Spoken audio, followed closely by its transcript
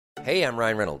Hey, I'm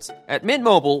Ryan Reynolds. At Mint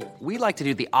Mobile, we like to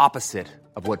do the opposite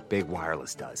of what Big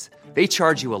Wireless does. They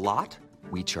charge you a lot,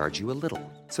 we charge you a little.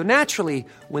 So naturally,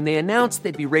 when they announced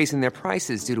they'd be raising their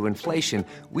prices due to inflation,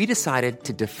 we decided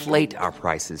to deflate our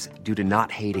prices due to not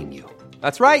hating you.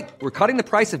 That's right. We're cutting the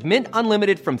price of Mint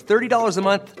Unlimited from $30 a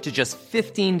month to just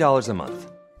 $15 a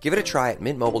month. Give it a try at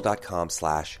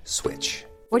mintmobile.com/switch.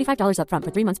 $45 up front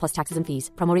for 3 months plus taxes and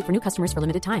fees. Promo rate for new customers for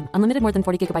limited time. Unlimited more than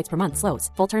 40 gigabytes per month. Slows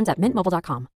full terms at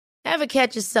mintmobile.com. Ever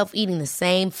catch yourself eating the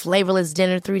same flavorless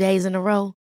dinner 3 days in a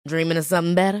row? Dreaming of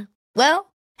something better? Well,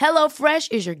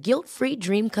 HelloFresh is your guilt-free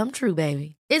dream come true,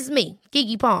 baby. It's me,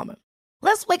 Keke Palmer.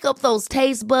 Let's wake up those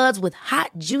taste buds with hot,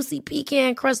 juicy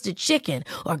pecan-crusted chicken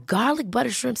or garlic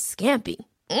butter shrimp scampi.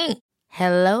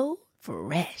 Hello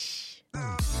Fresh.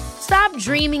 Stop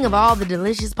dreaming of all the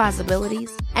delicious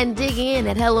possibilities and dig in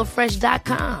at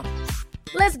HelloFresh.com.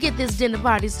 Let's get this dinner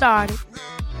party started.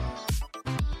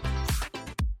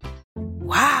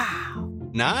 Wow.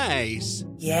 Nice.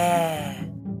 Yeah.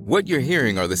 What you're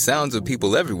hearing are the sounds of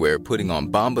people everywhere putting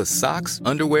on Bombas socks,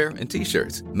 underwear, and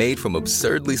T-shirts made from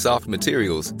absurdly soft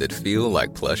materials that feel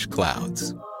like plush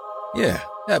clouds. Yeah,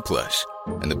 that plush.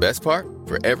 And the best part?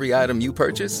 For every item you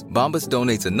purchase, Bombas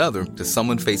donates another to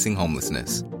someone facing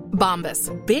homelessness.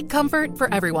 Bombas. Big comfort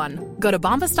for everyone. Go to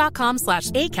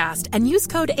bombas.com/ACAST and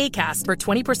use code ACAST for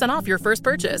 20% off your first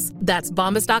purchase. That's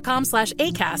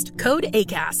bombas.com/ACAST. Code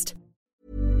ACAST.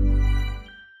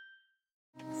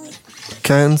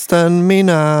 Can't stand me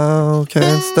now,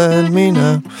 can't stand me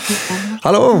now.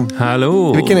 Hallå!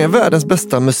 Hallå! Vilken är världens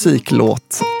bästa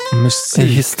musiklåt i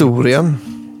historien?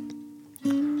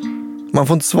 Man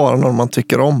får inte svara någon man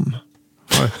tycker om.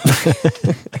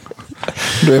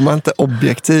 Då är man inte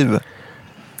objektiv.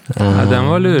 Ja, den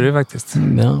var lurig faktiskt.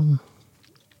 Ja.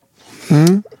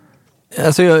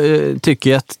 Alltså jag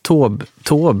tycker att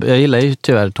Taube, jag gillar ju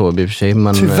tyvärr Taube i och för sig.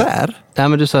 Men, tyvärr? Nej,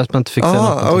 men du sa att man inte fick säga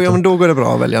något. Ja, men då går det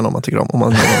bra att välja någon man tycker om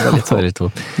man väldigt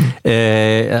Taube.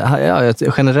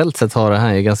 Generellt sett har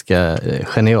han ju ganska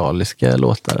genialiska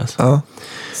låtar. Alltså. Ja.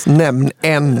 Nämn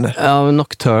en. Ja,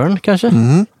 Nocturne kanske.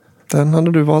 Den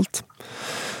hade du valt.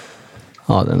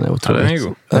 Ja, den är otroligt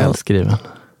välskriven.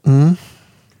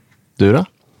 Du då?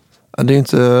 Ja, det är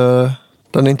inte...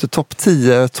 Den är inte topp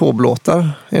 10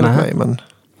 Taube-låtar enligt mig, men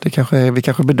det kanske vi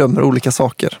kanske bedömer olika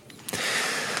saker.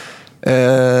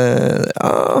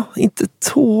 Inte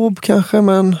Taube kanske,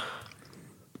 men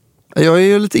jag är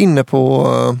ju lite inne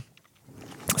på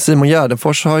Simon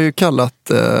Gärdenfors har ju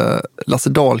kallat Lasse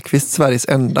Dahlqvist Sveriges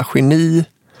enda geni.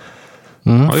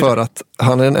 För att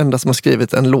han är den enda som har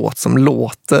skrivit en låt som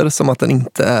låter som att den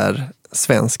inte är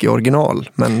svensk i original,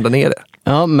 men den är det.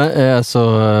 Ja, men alltså,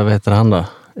 vad heter han då?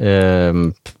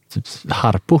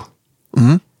 Harpo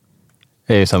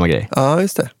är ju samma grej. Ja,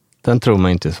 just det. Den tror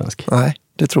man inte är svensk. Nej,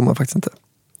 det tror man faktiskt inte.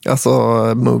 Alltså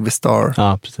Movie Star.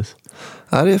 Ja, precis.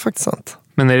 Ja, det är faktiskt sant.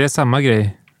 Men är det samma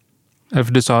grej? Eller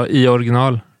för du sa i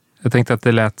original. Jag tänkte att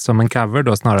det lät som en cover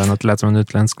då snarare än att det lät som en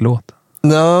utländsk låt.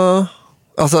 Ja,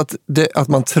 alltså att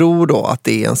man tror då att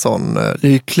det är en sån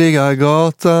lyckliga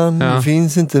gatan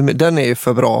finns inte. Den är ju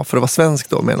för bra för att vara svensk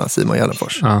då, menar Simon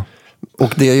Gärdenfors. Ja.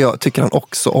 Och det tycker han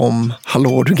också om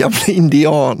Hallå du gamla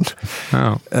indian.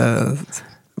 Ja.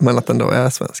 Men att den då är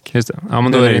svensk. Just det. Ja,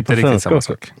 men då är det inte riktigt samma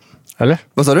sak. Eller?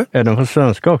 Vad sa du? Är den på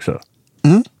svenska också?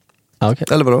 Okay.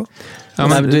 Eller vadå? Ja,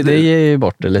 men det ger ju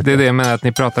bort det lite. Det är det med att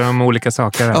ni pratar om olika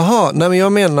saker. Jaha, nej men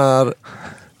jag menar...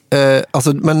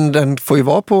 alltså, men den får ju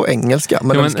vara på engelska,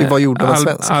 men den ska ju vara gjord av en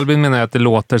svensk. Albin menar att det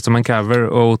låter som en cover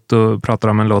och Otto pratar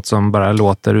om en låt som bara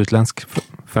låter utländsk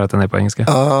för att den är på engelska.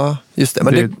 Ja, just det.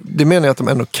 Men det menar jag att de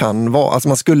ändå kan vara. Alltså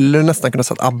man skulle nästan kunna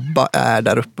säga att ABBA är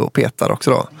där uppe och petar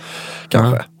också då.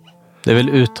 Kanske. Ja. Det är väl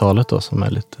uttalet då som är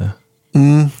lite...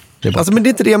 Alltså men det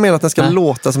är inte det jag menar att den ska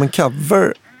låta som en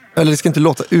cover. Eller det ska inte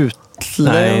låta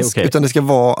utländskt, utan det ska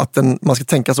vara att man ska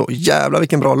tänka så, jävlar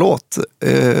vilken bra låt.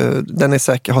 Den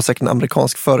är har säkert en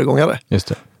amerikansk föregångare. Just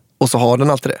det. Och så har den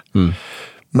alltid det.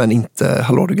 Men inte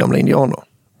Hallå du gamla indian då.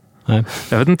 Nej.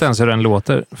 Jag vet inte ens hur den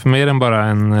låter. För mig är den bara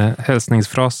en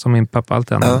hälsningsfras som min pappa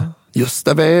alltid använder. Just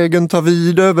där vägen tar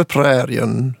vid över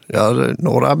prärien. Ja,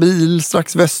 några mil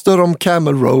strax väster om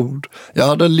Camel Road.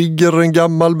 Ja, där ligger en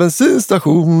gammal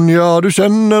bensinstation. Ja, du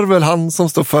känner väl han som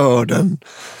står för den.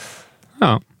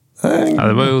 Ja,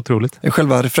 det var ju otroligt.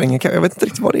 Själva refrängen, jag vet inte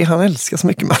riktigt vad det är han älskar så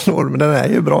mycket med Hallå, men den är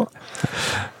ju bra.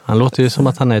 Han låter ju som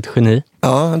att han är ett geni.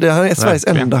 Ja, han är Sveriges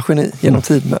enda geni genom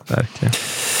tiderna. Verkligen.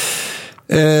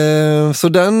 Så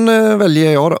den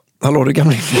väljer jag då. Hallå du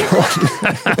gamla indian.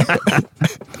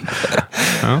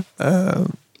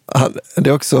 Det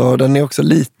är också, den är också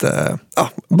lite...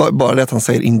 bara det att han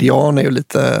säger indian är ju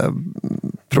lite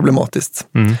problematiskt.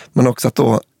 Men också att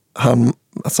då han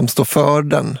som står för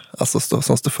den, alltså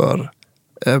som står för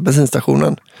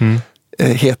bensinstationen,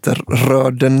 heter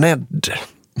Röde Ned,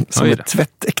 som är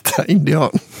tvättäkta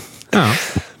indian. Ja.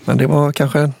 Men det var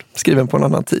kanske skriven på en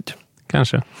annan tid.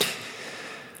 Kanske.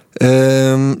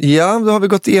 Ja, då har vi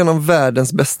gått igenom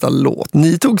världens bästa låt.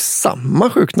 Ni tog samma,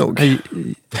 sjukt nog.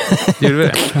 Gjorde vi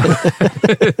det?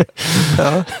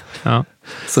 Ja.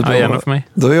 Så då, gärna för mig.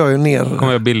 Då är jag ju ner. Då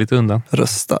kommer jag billigt undan.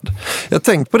 Röstad. Jag har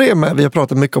tänkt på det med, vi har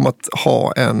pratat mycket om att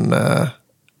ha en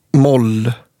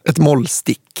ett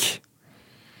mollstick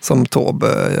som Taube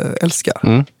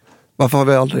älskar. Varför har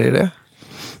vi aldrig det?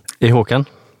 I Håkan?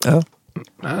 Ja.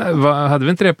 Hade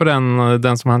vi inte det på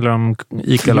den som handlar om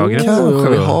ICA-lagret? Kanske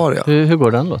vi har, ja. Hur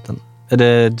går den låten? Är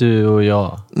det du och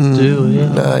jag? Du och jag?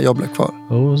 Nej, jag blev kvar.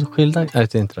 Så skilda? Nej,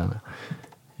 det är inte den.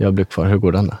 Jag blev kvar. Hur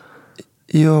går den då?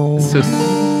 Ja.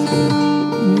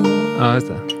 Ja, just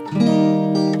det.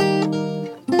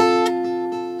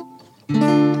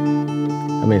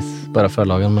 Jag minns bara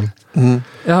förlagen, men...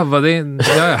 Ja, vad det...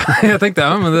 Ja. Jag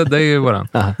tänkte, men det är ju våran.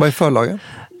 Vad är förlagen?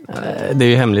 Det är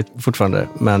ju hemligt fortfarande,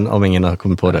 men om ingen har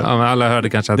kommit på det. Ja, men alla hörde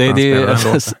kanske att det man spelar en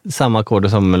är låt. samma ackord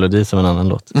och samma melodi som en annan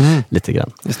låt. Lite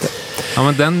grann. Just det.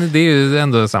 Ja, men det är ju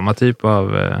ändå samma typ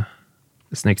av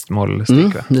snyggt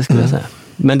mollstick, va? Det skulle jag säga.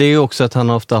 Men det är ju också att han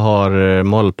ofta har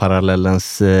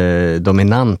mollparallellens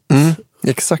dominant.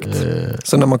 Exakt.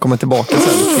 Så när man kommer tillbaka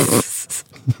sen...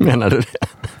 Menar du det?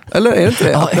 Eller är det inte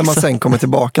det? Ja, att när man sen kommer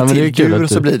tillbaka till dur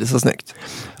så blir det så snyggt.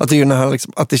 Att det är ju när han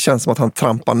liksom, att det känns som att han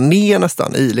trampar ner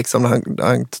nästan i liksom, när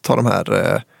han tar de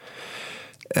här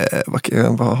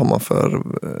vad har man för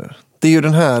det är ju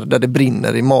den här där det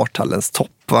brinner i Marthallens topp,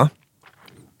 va?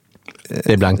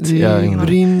 Det är blankt. Det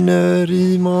brinner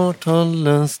i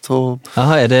Marthallens topp.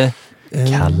 Jaha, är det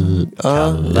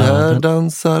där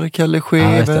dansar Kalle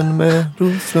Scheven med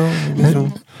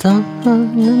Roslagen.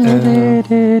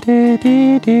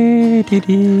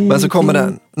 Men så kommer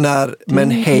den när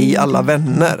men hej alla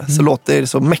vänner, så låter det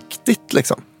så mäktigt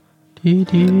liksom.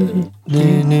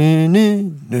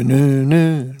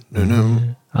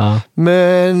 Ja.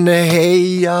 Men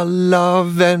hej alla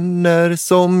vänner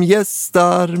som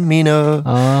gästar min ö.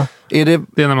 Ja. Är det...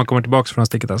 Det är när man kommer tillbaka från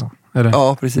sticket alltså? Eller?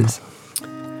 Ja, precis.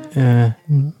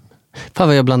 Fan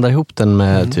vad jag blandar ihop den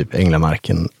med typ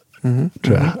Änglamarken,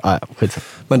 tror jag. Ja, skitsamma.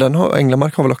 Men den har,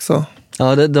 Änglamark har väl också?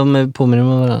 Ja, de är påminner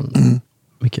med varandra.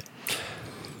 Mycket.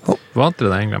 Var inte det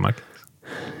där Änglamark?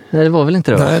 Nej, det var väl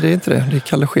inte det, va? Nej, det är inte det. Det är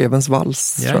Kalle Schevens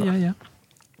vals. Ja.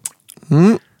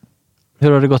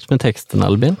 Hur har det gått med texten,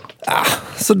 Albin?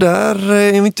 Så där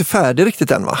är vi inte färdig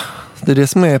riktigt än, va? Det är det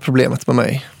som är problemet med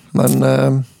mig. Men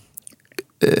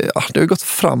det har gått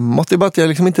framåt. Det är bara att jag är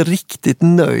liksom inte riktigt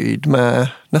nöjd med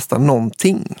nästan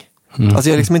någonting. Alltså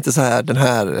jag är liksom inte så här, den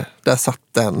här, där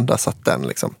satt den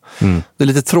liksom. Det är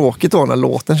lite tråkigt då när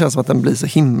låten känns som att den blir så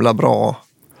himla bra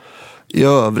i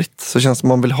övrigt. Så känns det som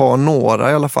man vill ha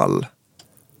några i alla fall.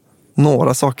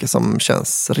 Några saker som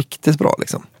känns riktigt bra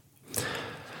liksom.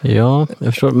 Ja,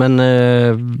 jag förstår. Men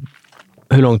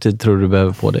hur lång tid tror du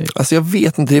behöver på dig? Alltså jag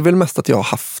vet inte, det är väl mest att jag har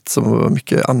haft så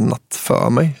mycket annat för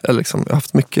mig. Eller liksom, jag har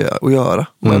haft mycket att göra.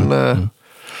 Men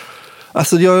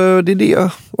alltså det är det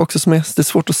också som är, det är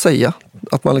svårt att säga.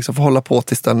 Att man liksom får hålla på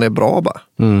tills den är bra bara.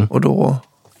 Och då...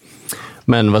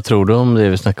 Men vad tror du om det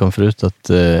vi snackade om förut?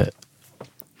 Att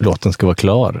låten ska vara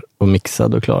klar och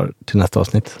mixad och klar till nästa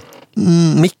avsnitt?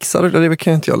 Mixad, det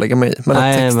kan inte jag lägga mig i. Men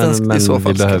nej, att texten men i så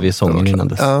fall vi behöver ju sången innan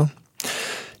dess. Ja.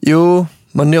 Jo,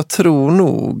 men jag tror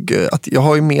nog att jag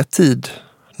har ju mer tid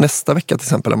nästa vecka till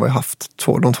exempel än vad jag haft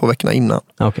de 2 veckorna innan.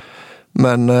 Okay.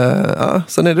 Men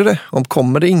sen är det. Om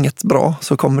kommer det inget bra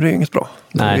så kommer det inget bra.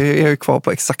 Nej. Jag är ju kvar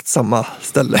på exakt samma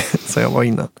ställe som jag var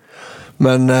innan.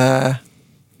 Men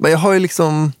jag har ju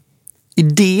liksom,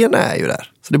 idén är ju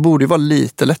där. Så det borde ju vara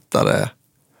lite lättare.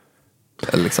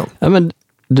 Liksom. Ja, men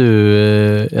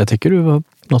jag tycker du var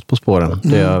något på spåren,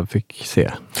 det jag fick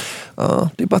se. Ja,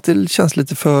 det är bara att det känns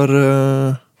lite för...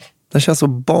 den känns så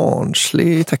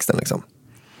barnslig i texten liksom.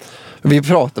 Vi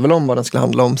pratade väl om vad den skulle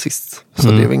handla om sist. Så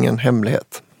det är väl ingen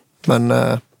hemlighet. Men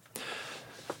det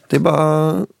är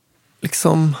bara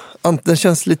liksom... Den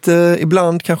känns lite,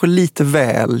 ibland kanske lite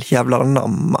väl jävla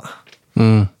namma.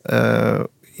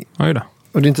 Oj då.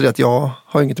 Och det är inte det att jag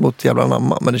har inget emot jävla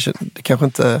namma. Men det kanske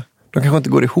inte... De kanske inte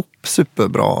går ihop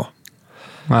superbra.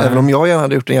 Nej. Även om jag gärna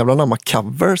hade gjort en jävla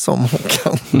namma-cover som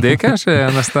Håkan. Det kanske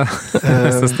är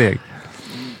nästa steg.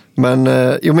 Men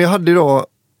jag hade ju då...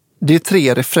 Det är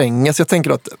 3 refränger, så jag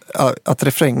tänker att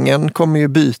refrängen kommer ju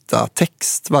byta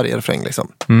text varje refräng liksom.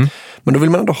 Men då vill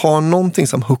man ändå ha någonting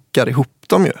som hookar ihop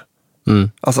dem ju.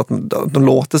 Alltså att de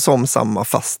låter som samma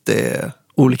fast det är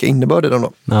olika innebörd i dem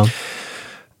då. Ja.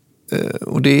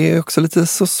 Och det är också lite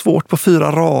så svårt på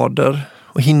 4 rader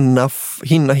och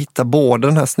hinna hitta både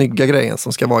den här snygga grejen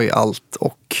som ska vara i allt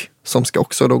och som ska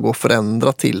också då gå att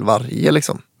förändra till varje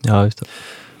liksom. Ja, just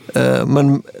det.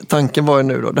 Men tanken var ju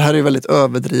nu då, det här är ju väldigt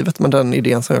överdrivet, men den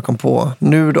idén som jag kom på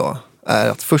nu då är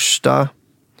att första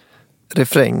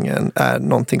refrängen är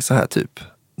någonting så här typ: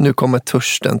 nu kommer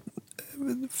törsten,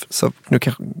 så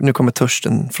nu kommer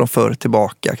törsten från förr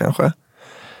tillbaka kanske.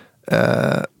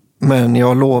 Men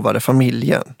jag lovade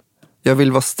familjen. Jag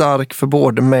vill vara stark för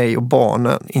både mig och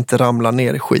barnen, inte ramla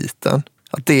ner i skiten.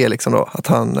 Att det är liksom då att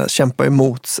han kämpar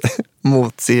emot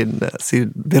mot sin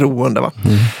beroende, va?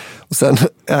 Och sen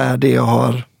är det jag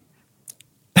har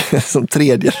som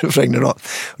tredje refräng då.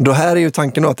 Då här är ju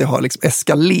tanken då att det har liksom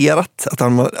eskalerat,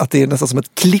 att det är nästan som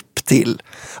ett klipp till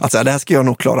att det här ska jag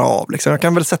nog klara av liksom. Jag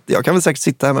kan väl säkert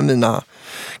sitta här med mina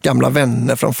gamla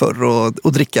vänner från förr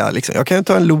och dricka liksom. Jag kan ju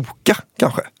ta en Loka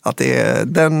kanske, att det är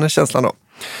den känslan då.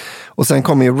 Och sen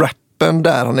kommer ju rappen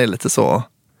där han är lite så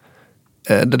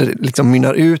där det liksom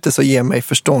mynnar ut det, så ger mig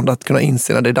förstånd att kunna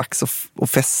inse när det är dags att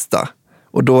festa.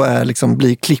 Och då är liksom,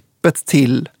 blir klippet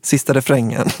till sista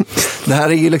refrängen. Det här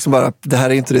är ju liksom bara, det här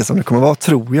är inte det som det kommer vara,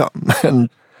 tror jag. Men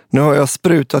nu har jag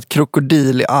sprutat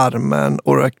krokodil i armen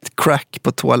och rökt crack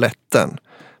på toaletten.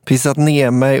 Pissat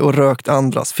ner mig och rökt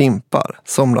andras fimpar.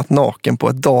 Somnat naken på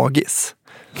ett dagis.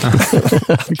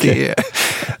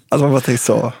 Alltså man bara tänkte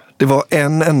så. Det var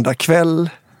en enda kväll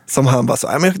som han bara så,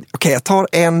 okej, jag tar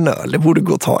en öl. Det borde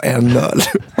gå att ta en öl.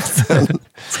 Sen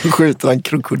så skjuter han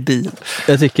krokodil.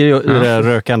 Jag tycker ju det där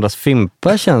röka andras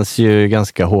fimpar känns ju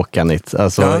ganska håkanigt.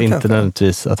 Alltså ja, inte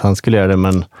nödvändigtvis att han skulle göra det,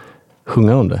 men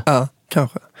sjunga om det. Ja,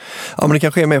 kanske. Ja, men det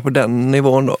kanske är mer på den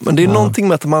nivån då. Men det är någonting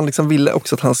med att man liksom ville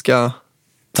också att han ska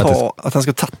ta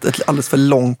ett alldeles för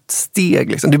långt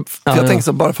steg liksom. Jag tänker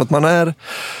så, bara för att man är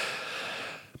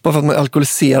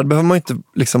alkoholiserad behöver man inte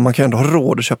liksom, man kan ju ändå ha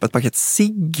råd att köpa ett paket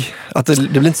cigg. Att det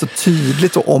blir inte så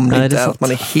tydligt och om det är att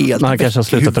man är helt man kanske har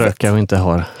slutat röka och inte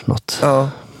har något. Ja,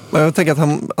 men jag tänker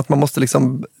att man måste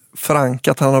liksom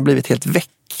förankra att han har blivit helt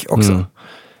väck också.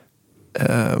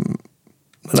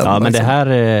 Men det här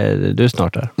du är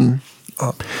snart där.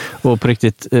 Ja. Och på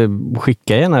riktigt,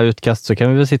 skicka gärna utkast så kan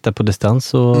vi väl sitta på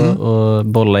distans och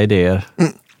bolla idéer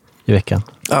i veckan.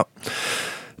 Ja.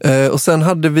 Och sen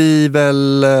hade vi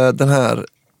väl den här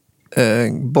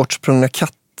bortsprungna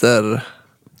katter-grejen.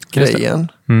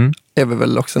 Är vi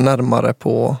väl också närmare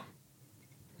på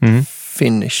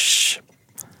finish.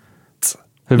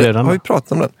 Hur blev den? Har vi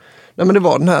pratat om den? Nej, men det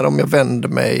var den här om jag vänder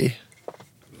mig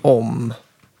om...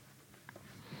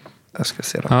 Jag ska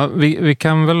se då. Ja, vi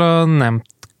kan väl ha nämnt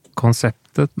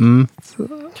konceptet,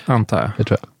 antar jag. Det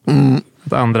tror jag.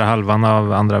 Att andra halvan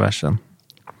av andra versen.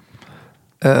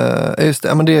 Just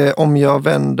det, men det är om jag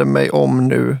vänder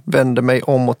mig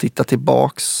om och tittar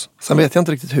tillbaks. Sen vet jag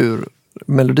inte riktigt hur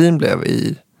melodin blev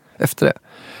efter det.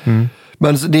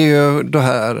 Men det är ju det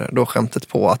här då skämtet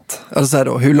på att, alltså så här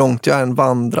då, hur långt jag än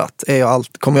vandrat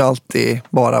kommer jag alltid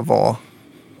bara vara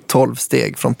 12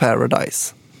 steg från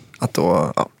paradise. Att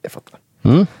då, ja, jag fattar.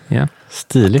 Yeah.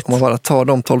 Stiligt. Om man bara tar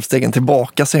de 12 stegen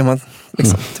tillbaka så är man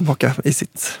liksom tillbaka i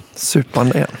sitt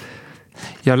supande igen.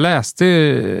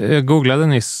 Jag googlade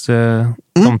nyss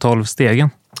de 12 stegen.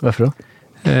 Varför då?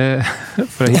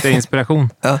 För att hitta inspiration.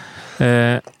 Ja.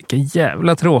 Vilka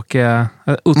jävla tråkiga,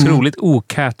 otroligt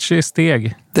ocatchy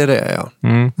steg. Det är det, ja.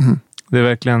 Det är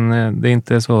verkligen, det är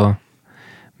inte så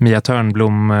Mia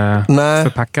Törnblom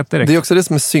förpackat direkt. Det är också det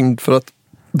som är synd, för att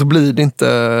då blir det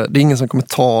är ingen som kommer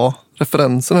ta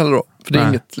referensen heller då. För det är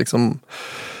inget liksom,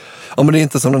 ja, men det är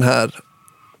inte som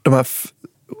de här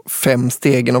 5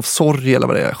 stegen av sorg eller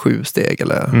vad det är, 7 steg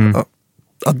eller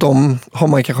att de har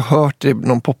man kanske hört i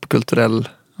någon popkulturell.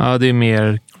 Ja, det är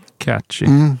mer catchy.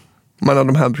 Men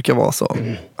de här brukar vara så,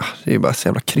 det är ju bara så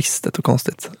jävla kristet och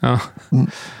konstigt. Ja.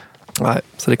 Nej,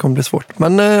 så det kommer bli svårt.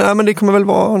 Men det kommer väl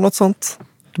vara något sånt.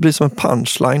 Det blir som en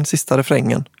punchline, sista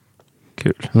refrängen.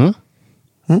 Kul.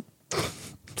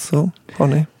 Så har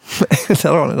ni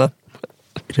där har ni den.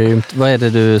 Grymt. Vad är det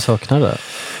du saknar där?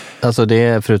 Alltså det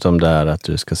är förutom där att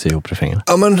du ska se ihop refrängen.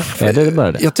 Ja, men är det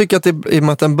bara det? Jag tycker att i och med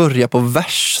att den börjar på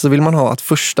vers så vill man ha att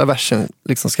första versen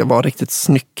liksom ska vara riktigt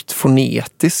snyggt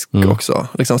fonetisk också.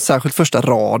 Liksom, särskilt första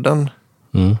raden.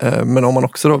 Men om man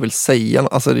också då vill säga,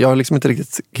 alltså jag har liksom inte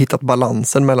riktigt hittat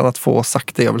balansen mellan att få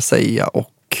sagt det jag vill säga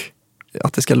och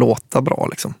att det ska låta bra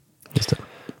liksom. Just det.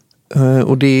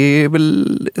 Och det är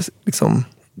väl liksom,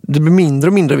 det blir mindre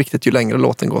och mindre viktigt ju längre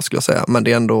låten går, skulle jag säga, men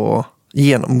det är ändå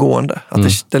genomgående.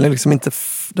 Att den är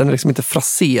liksom inte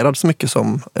fraserad så mycket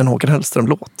som en Håkan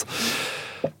Hellström-låt.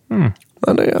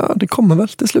 Men det kommer väl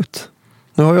till slut.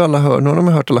 Nu har ju alla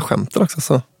hört alla skämten också,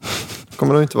 så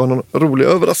kommer det inte vara någon rolig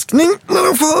överraskning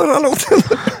när de får höra låten.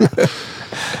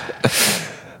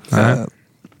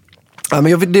 Ja,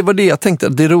 men det var det jag tänkte.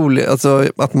 Det är roligt alltså,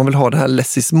 att man vill ha det här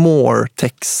less is more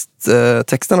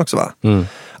texten också, va?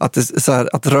 Att, det, så här,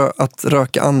 att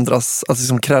röka andras, att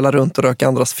liksom kräla runt och röka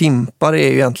andras fimpar är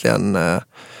ju egentligen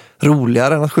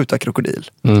roligare än att skjuta krokodil.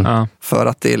 För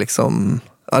att det är liksom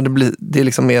det är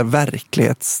liksom mer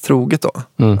verklighetstroget då.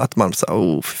 Att man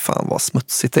säger, fy fan vad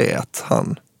smutsigt det är att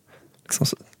han liksom,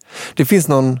 det finns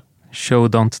någon show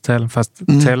don't tell, fast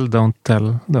tell don't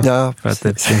tell då, ja, för att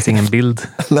det finns ingen bild.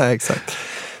 Nej, exakt.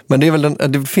 Men det är väl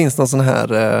det finns någon sån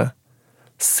här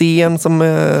scen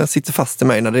som sitter fast i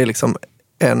mig när det är liksom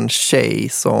en tjej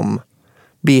som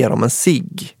ber om en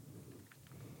cigg.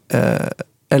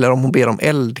 Eller om hon ber om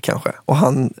eld kanske. Och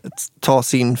han tar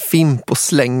sin fimp och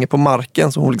slänger på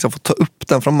marken så hon liksom får ta upp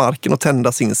den från marken och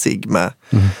tända sin cigg med.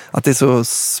 Att det är så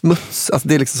smuts, alltså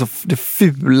det är liksom så det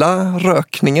fula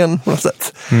rökningen på något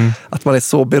sätt. Att man är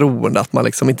så beroende att man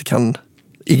liksom inte kan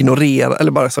ignorera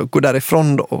eller bara så gå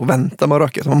därifrån då och vänta med att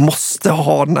röka. Så man måste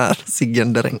ha den här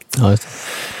ciggen direkt. Ja, just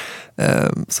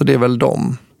så det är väl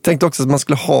de. Tänkte också att man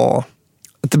skulle ha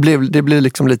att det blir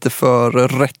liksom lite för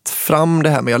rätt fram det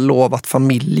här med jag lovat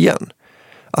familjen.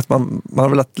 Att man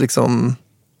vill att liksom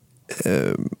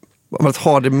man vill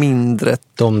ha det mindre.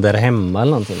 De där hemma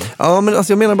eller någonting? Ja, men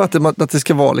alltså jag menar bara att det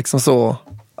ska vara liksom så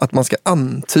att man ska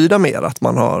antyda mer att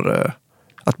man har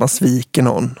att man sviker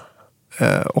någon.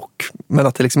 Men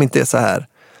att det liksom inte är så här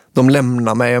de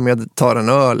lämnar mig om jag tar en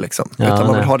öl liksom. Utan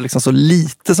man vill ha det liksom så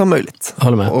lite som möjligt.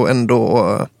 Håller med. Och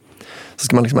ändå så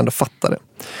ska man liksom ändå fatta det.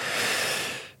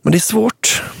 Men det är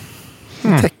svårt.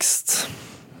 Text.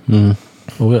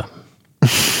 Oh ja.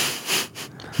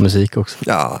 Musik också.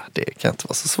 Ja, det kan inte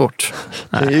vara så svårt.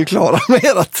 Det är ju klara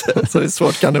med att så det är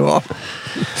svårt kan det vara.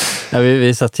 Ja,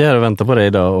 vi satt här och väntade på det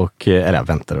idag och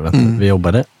väntade. Vi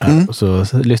jobbade och så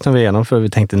lyssnade vi igenom för vi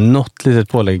tänkte något litet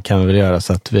pålägg kan vi väl göra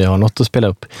så att vi har något att spela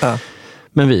upp. Ja.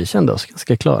 Men vi kände oss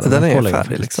ganska klara. Den är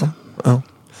färdig liksom. Ja.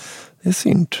 Det är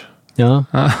synd. Ja.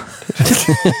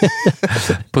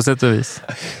 På sätt och vis.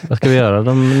 Vad ska vi göra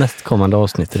de nästkommande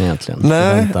avsnitten egentligen?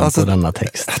 Nej, alltså på denna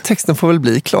text. Texten får väl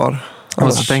bli klar.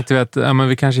 Och så tänkte vi att men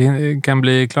vi kanske kan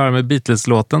bli klara med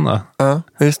Beatles-låten då. Ja,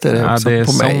 just det. Det är också det är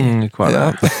på sång mig. kvar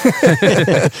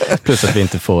där. Plus att vi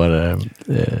inte får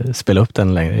spela upp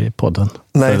den längre i podden.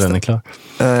 Nej, den är klar.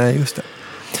 Just det.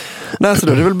 Nej, så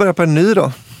då är det väl börja på en ny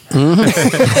då.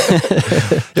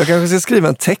 Jag kanske ska skriva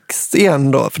en text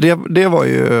igen då. För det var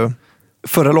ju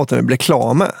förra låten vi blev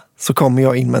klar med. Så kom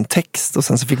jag in med en text och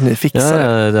sen så fick ni fixa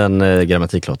det. Den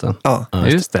grammatiklåten. Ja,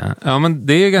 just det. Ja, men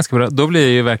det är ganska bra. Då blir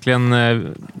ju verkligen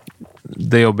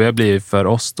det jobbiga blir för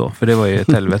oss då. För det var ju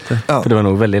ett helvete. För det var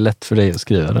nog väldigt lätt för dig att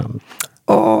skriva den.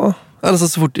 Ja, alltså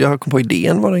så fort jag kom på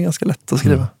idén var det ganska lätt att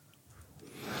skriva.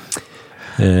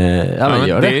 Men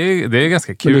gör det. Det är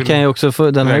ganska kul. Men du kan ju också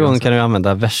få, den här gången kan du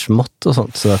använda versmått och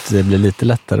sånt så att det blir lite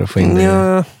lättare att få in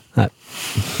det. Nej.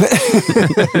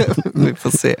 Vi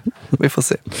får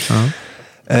se.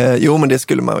 Jo, men det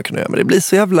skulle man kunna göra. Men det blir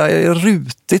så jävla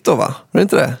rutigt då, va? Är det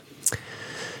inte det?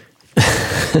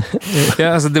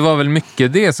 Ja, alltså det var väl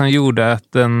mycket det som gjorde att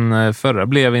den förra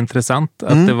blev intressant.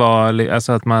 Att det var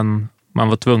alltså att man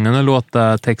var tvungen att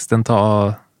låta texten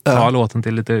ta låten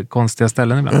till lite konstiga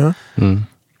ställen ibland.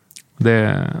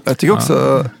 Jag tycker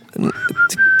också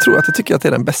jag tycker att det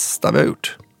är den bästa vi har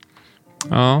gjort.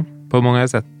 Ja, på många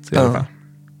sätt i alla fall.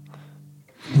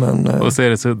 Men, och så är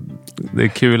det är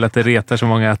kul att det retar så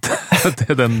många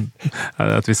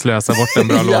att vi slösar bort den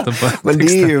bra låten på men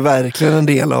det är ju verkligen en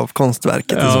del av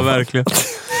konstverket. Ja, verkligen.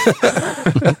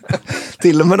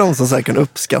 Till och med de som så här kan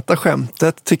uppskatta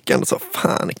skämtet tycker ändå så,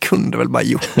 fan, ni kunde väl bara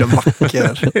gjort det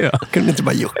vacker. Kunde inte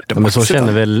bara gjort det men så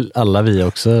känner väl alla vi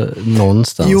också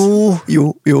någonstans.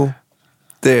 Jo.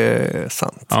 Det är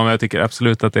sant. Ja, men jag tycker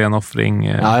absolut att det är en offring.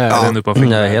 Jag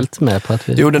är helt med på att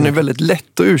vi... Jo, den är väldigt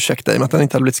lätt att ursäkta i och med att den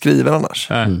inte hade blivit skriven annars.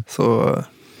 Så...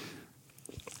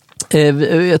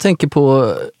 Jag tänker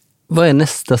på, vad är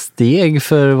nästa steg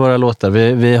för våra låtar?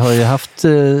 Vi har ju haft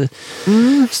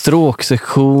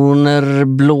stråksektioner,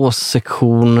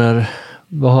 blåssektioner.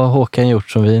 Vad har Håkan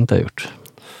gjort som vi inte har gjort?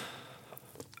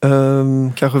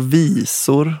 Kanske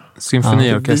visor.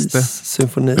 Symfoniorkester.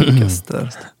 Symfoniorkester.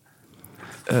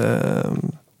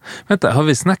 Vänta, har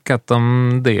vi snackat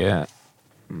om det?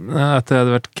 Att det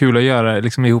hade varit kul att göra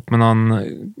liksom ihop med någon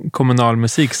kommunal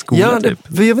musikskola. Ja, typ.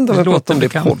 Vi har inte pratat om det i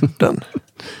podden.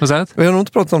 Vad sa du? Vi har nog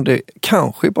inte pratat om det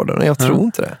kanske i podden, men jag tror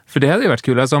inte det. För det hade ju varit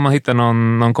kul. Alltså om man hittar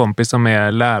någon kompis som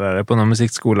är lärare på någon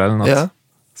musikskola eller något. Ja.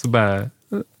 Så bara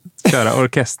köra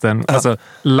orkestern. Alltså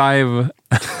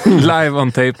live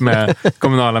on tape med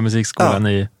kommunala musikskolan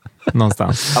i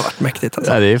någonstans. Det har varit mäktigt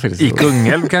alltså. Ja, det är faktiskt I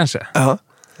Kungälv kanske. Ja.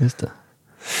 Just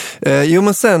det. Jo,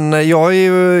 men sen jag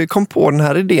kom på den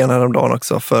här idén häromdagen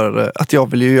också för att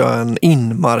jag vill ju göra en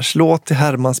inmarschlåt till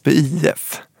Hermansby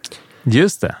IF.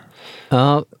 Just det.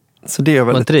 Ja, Så det är var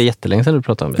väldigt... inte det jättelänge sedan du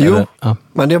pratade om det? Jo, eller? Ja.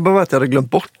 men det är bara att jag hade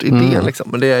glömt bort idén liksom.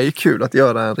 Men det är ju kul att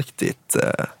göra en riktigt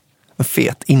en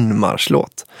fet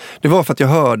inmarschlåt. Det var för att jag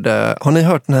hörde, har ni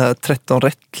hört den här 13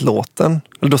 rätt-låten?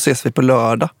 Eller Då ses vi på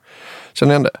lördag. Känner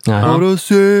ni igen det? Ja. Och då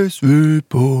ses vi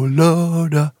på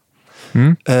lördag.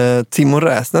 Timo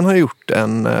Räsnen har gjort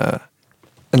en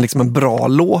bra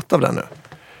låt av den nu.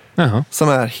 Jaha. Som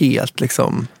är helt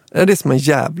liksom, det är som en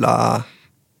jävla,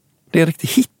 det är en riktig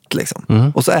hit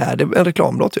liksom. Och så är det en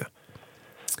reklamlåt ju.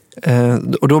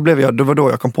 Och då var då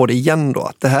jag kom på det igen då,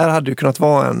 att det här hade ju kunnat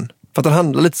vara för att det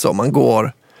handlar lite så, man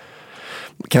går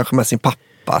kanske med sin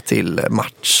pappa till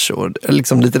match och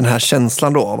liksom lite den här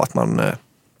känslan då av att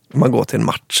man går till en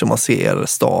match och man ser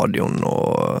stadion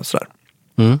och sådär.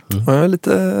 Och det är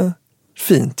lite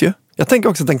fint ju. Jag tänker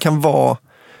också att den kan vara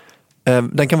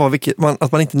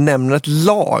att man inte nämner ett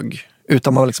lag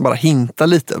utan man liksom bara hintar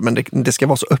lite, men det ska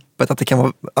vara så öppet att det kan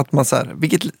vara att man så här,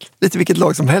 vilket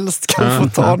lag som helst kan få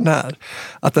ta den här.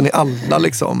 Att den är alla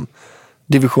liksom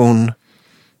division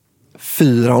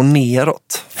 4 och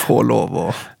neråt får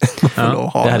lov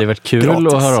att ha. Det hade varit kul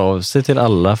gratis. att höra av sig till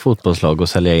alla fotbollslag och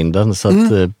sälja in den så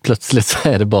att plötsligt så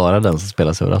är det bara den som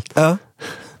spelas överallt.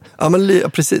 Ja,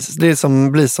 men precis. Det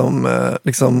blir som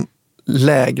liksom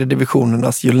lägre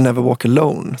divisionernas You'll Never Walk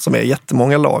Alone, som är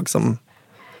jättemånga lag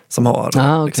som har.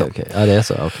 Okej. Ja, det är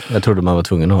så. Okay. Jag trodde man var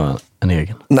tvungen att ha en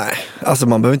egen. Nej, alltså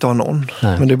man behöver inte ha någon.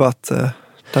 Nej. Men det är bara att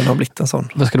den har blivit en sån.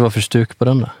 Vad ska det vara för stuk på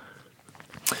den då?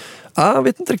 Jag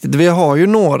vet inte riktigt. Vi har ju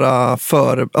några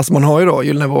alltså man har ju då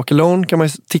You'll Never Walk Alone kan man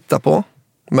ju titta på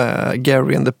med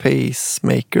Gary and the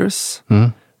Pacemakers.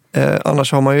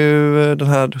 Annars har man ju den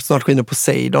här Snart skiner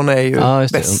Poseidon är ju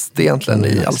bäst egentligen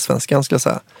i allsvenskan skulle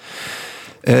jag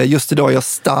säga. Just idag är jag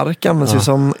stark används ju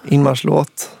som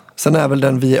inmarschlåt. Sen är väl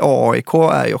den Vi är AIK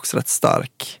är ju också rätt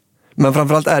stark. Men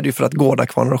framförallt är det ju för att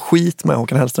Gårdakvarnar och skit med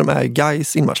Håkan Hellström är ju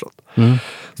Gais inmarschlåt.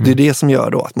 Så det är det som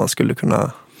gör då att man skulle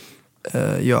kunna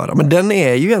göra. Men den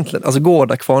är ju egentligen, alltså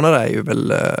Gårdakvarnar är ju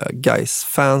väl Gais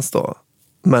fans då.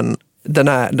 Men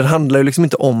den handlar ju liksom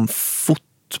inte om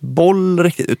fotboll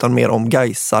riktigt utan mer om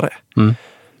Gaisare.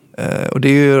 Och det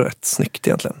är ju rätt snyggt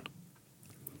egentligen.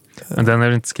 Men den är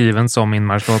väl inte skriven som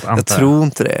inmarschlåt, antar jag. Tror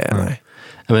inte det, nej.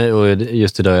 Men, och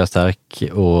just idag är jag stark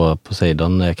och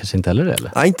Poseidon är kanske inte heller det,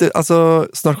 eller? Nej, inte, alltså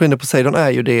Snart skiner Poseidon är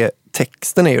ju det,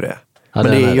 texten är ju det. Ja,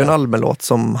 men det är ju en allmän låt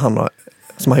som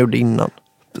han gjorde innan.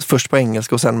 Först på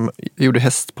engelska och sen gjorde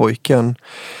Hästpojken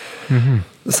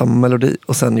samma melodi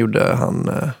och sen gjorde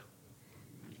han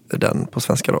den på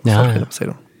svenska då. Snart skiner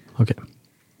Poseidon. Okej.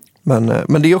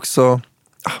 Men det är också,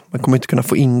 man kommer inte kunna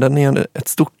få in den i ett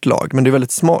stort lag, men det är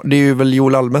väldigt smart. Det är ju väl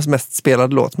Joel Almes mest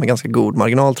spelade låt med ganska god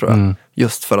marginal tror jag.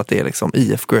 Just för att det är liksom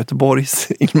IFK Göteborgs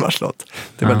inmarschlåt.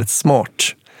 Det är väldigt smart.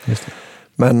 Just det.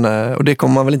 Men, och det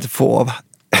kommer man väl inte få av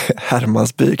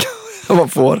Hermansby.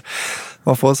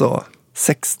 man får så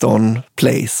 16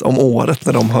 plays om året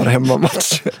när de har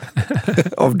hemmamatch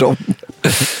av dem.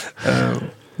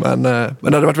 Men det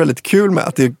hade varit väldigt kul med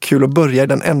att det är kul att börja i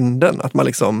den änden. Att man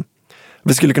liksom,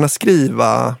 vi skulle kunna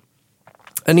skriva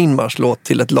en inmarschlåt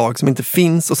till ett lag som inte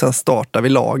finns och sen startar vi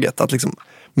laget. Att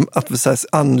vi så här,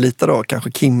 anlitar då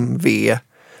kanske Kim V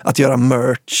att göra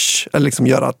merch eller liksom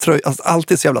göra tröjor. Alltså,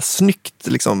 allt är så jävla snyggt.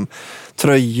 Liksom,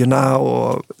 tröjorna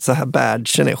och så här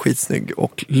badgen är skitsnygg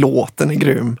och låten är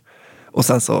grym. Och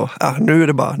sen så,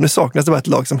 nu saknas det bara ett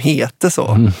lag som heter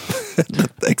så.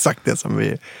 Exakt det som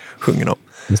vi sjunger om.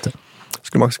 Just det.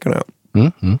 Skulle man också kunna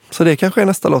göra. Så det kanske är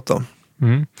nästa låt då.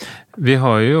 Vi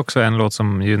har ju också en låt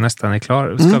som ju nästan är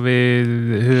klar. Ska vi,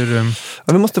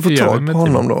 vi måste få tag på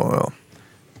honom då. Ja.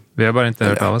 Vi har bara inte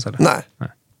hört av oss eller? Nej.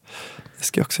 Det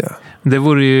ska jag också göra. Det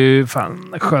vore ju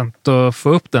fan skönt att få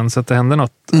upp den så att det händer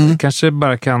något. Kanske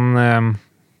bara kan,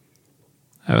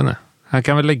 jag vet inte. Han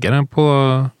kan väl lägga den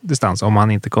på distans om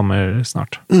han inte kommer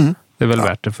snart. Det är väl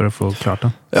värt det för att få klart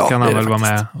den. Ja, kan han väl vara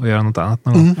med och göra något annat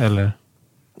någon gång.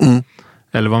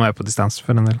 Eller vara med på distans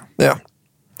för den delen. Ja.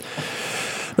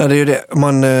 Nej, det är ju det.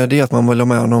 Det är att man vill ha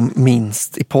med honom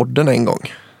minst i podden en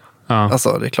gång. Ja.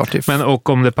 Alltså, det är klart. Men och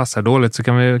om det passar dåligt så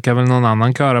kan väl någon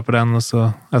annan köra på den och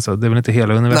så. Alltså, det är väl inte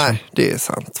hela universum. Nej, det är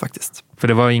sant faktiskt. För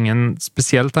det var ingen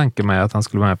speciell tanke med att han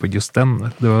skulle vara med på just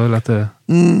den. Det var väl att det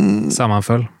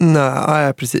sammanföll.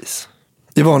 Nej, precis.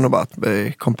 Det var nog bara att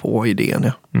vi kom på idén,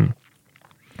 ja.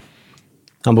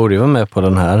 Han borde ju vara med på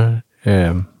den här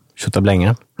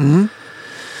Tjottablängan.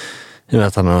 I och med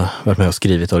att han har varit med och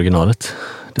skrivit originalet.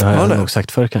 Det har jag nog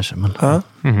sagt förr kanske. Men... Ja.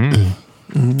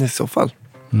 Mm. I så fall.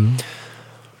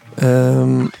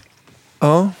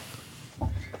 Ja.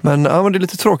 Men det är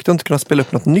lite tråkigt att inte kunna spela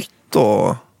upp något nytt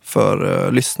då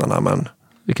för lyssnarna. Men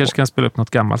Vi kanske kan spela upp något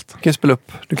gammalt.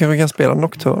 Du kanske kan spela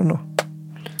Nocturne då.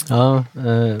 Ja.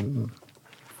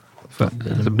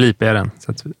 Så blipar jag den.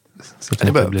 Så att det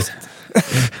inte blir...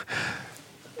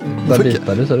 Vad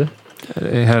blipar du, sa du?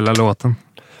 Hela låten.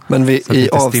 Men Så att i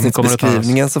lite stim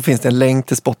avsnittsbeskrivningen så finns det en länk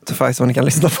till Spotify som ni kan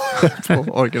lyssna på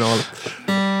originalet.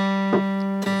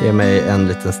 Ge mig en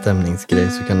liten stämningsgrej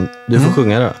så kan du får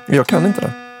sjunga då. Jag kan inte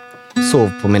det.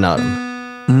 Sov på min arm.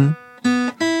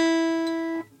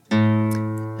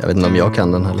 Jag vet inte om jag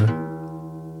kan den heller.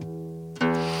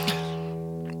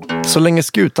 Så länge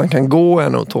skutan kan gå är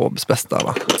nog Taubes bästa,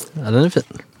 va? Ja, den är fin.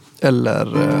 Eller...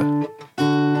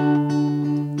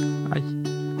 Aj.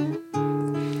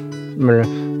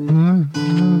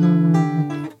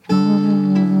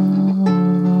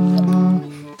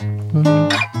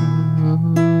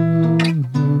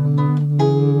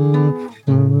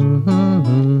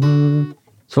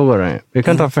 Så går den ju. Vi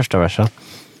kan ta första versen.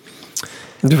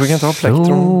 Du kan inte ha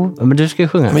plektron. Men du ska ju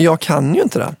sjunga. Men jag kan ju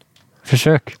inte den.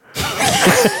 Försök.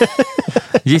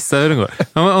 Gissa hur den går.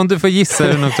 Om du får gissa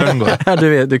hur Nocturne går. Ja,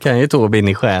 du kan ju Taube in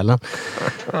i själen.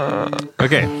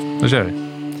 Okej, då kör vi.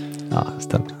 Ja,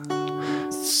 stämmer.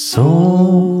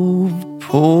 Sov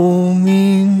på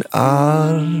min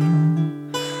arm.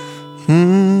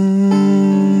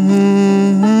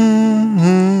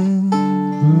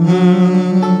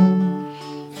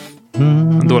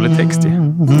 En dålig text ju.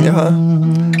 Ja.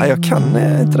 Nej, jag kan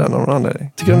inte den av någon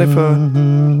anledning. Tycker den är för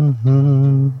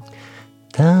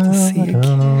seg.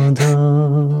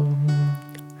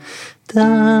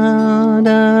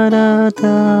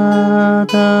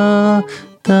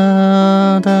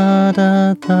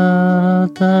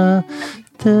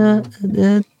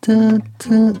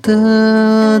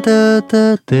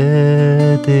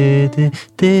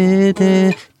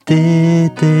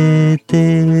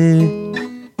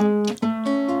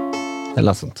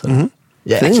 Eller sånt.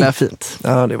 Jäkla fint.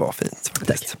 Ja, det var fint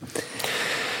faktiskt.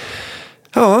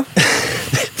 Ja.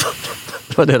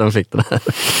 Det var det de fick den här.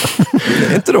 Det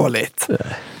är inte dåligt.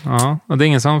 Ja, och det är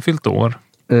ingen som har fyllt år.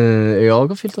 Jag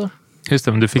har fyllt år. Just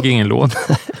det, men du fick ingen låt.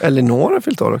 Elinor har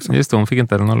fyllt år också. Just det, hon fick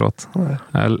inte någon låt.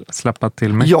 Jag har slappat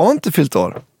till mig. Jag har inte fyllt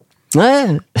år.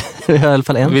 Nej, vi har i alla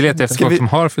fall en. Vi letar efter folk som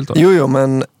har fyllt år. Jo,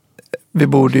 men vi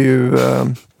borde ju...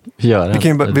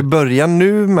 Vi börjar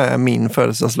nu med min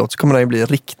födelsedagslåt, så kommer den ju bli en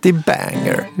riktig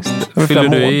banger. Fyller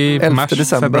du i mars,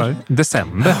 december. februari?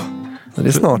 December? Det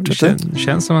är snart.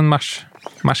 Känns som en marskille.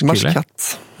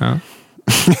 Marskatt. Ja.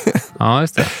 Ja,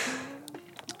 just det.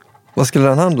 Vad skulle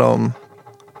den handla om?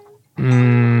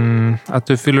 Att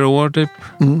du fyller år typ.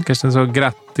 Kanske så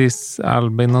grattis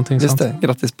Albin, någonting just sånt. Just det,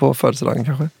 grattis på födelsedagen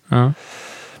kanske. Ja.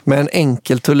 Med en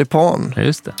enkel tulipan. Ja,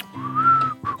 just det.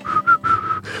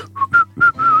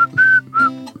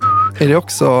 Är det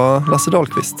också Lasse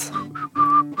Dahlqvist?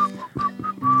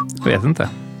 Jag vet inte.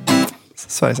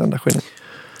 Sveriges enda geni.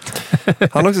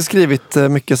 Han har också skrivit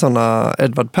mycket sådana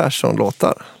Edvard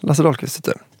Persson-låtar. Lasse Dahlqvist,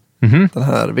 typ. Den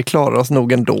här Vi klarar oss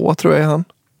nog ändå, tror jag är han.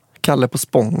 Kalle på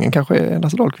Spången kanske är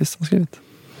Lasse Dahlqvist som har skrivit.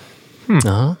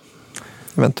 Ja.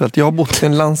 Eventuellt. Jag har bott i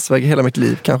en landsväg hela mitt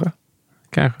liv kanske.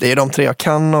 Det är de tre jag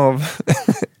kan av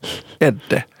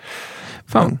Edde.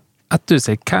 Fan, att du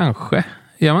säger kanske.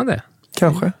 Gör man det?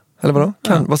 Kanske. Eller vadå?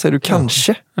 Vad säger du?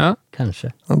 Kanske? Ja.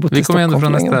 Kanske. Vi kommer ändå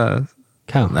från nästa...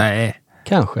 Kanske. Nej.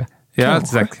 Kanske. Jag har alltid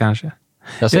sagt kanske.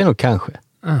 Jag säger nog kanske.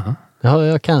 Uh-huh.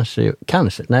 Jag kanske.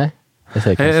 Kanske. Nej. Jag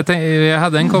säger kanske. Jag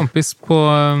hade en kompis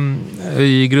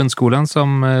i grundskolan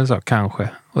som sa kanske.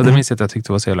 Och det minns jag att jag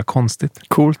tyckte var så jävla konstigt.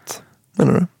 Coolt,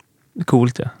 menar du?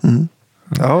 Coolt, ja.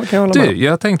 Ja, kan jag hålla med.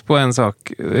 Jag har tänkt på en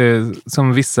sak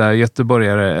som vissa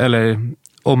göteborgare eller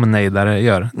omnejdare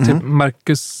gör. Typ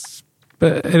Marcus...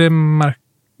 Är det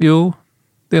Jo,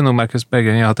 det är nog Marcus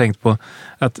Berggren jag har tänkt på.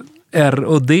 Att R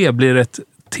och D blir ett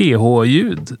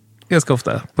TH-ljud ganska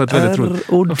ofta. På ett väldigt roligt.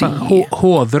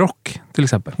 Hårdrock till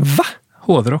exempel. Va?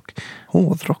 Hårdrock.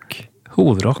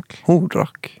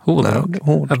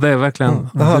 Att det är verkligen...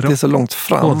 Det är så långt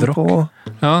fram hårdrock. På...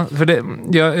 Ja, för det,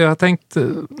 jag har tänkt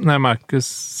när Marcus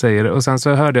säger det. Och sen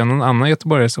så hörde jag någon annan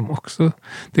göteborgare som också...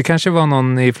 Det kanske var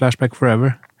någon i Flashback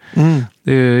Forever.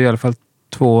 Det är i alla fall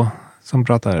 2 som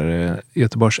pratar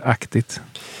göteborgsaktigt.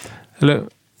 Eller?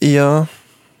 Ja.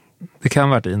 Det kan ha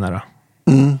varit Ina då.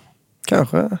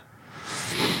 Kanske.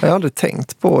 Jag har aldrig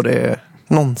tänkt på det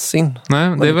någonsin.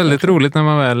 Nej, det är väldigt roligt när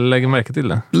man väl lägger märke till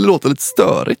det. Det låter lite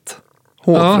störigt.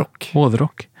 Hårdrock. Ja,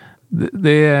 hårdrock.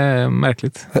 Det är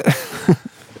märkligt.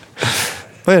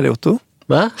 Vad är det, Otto?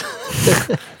 Va?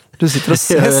 Du sitter och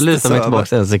Jag lutar mig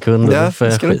tillbaka en sekund. Ja,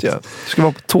 det ska du inte göra. Du ska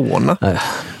vara på tårna. Nej.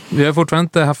 Vi har fortfarande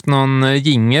inte haft någon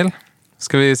jingle.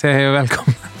 Ska vi säga hej och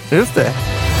välkomna? Just det.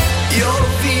 Jag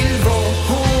vill vara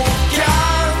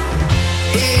Håkan.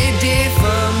 Är det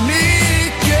för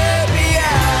mycket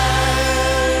begär?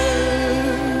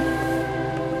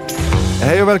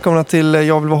 Hej och välkomna till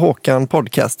Jag vill vara Håkan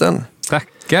podcasten.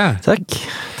 Tackar. Tack,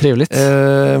 trevligt.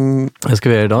 Vad ska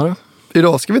vi göra idag då?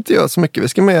 Idag ska vi inte göra så mycket. Vi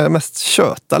ska mest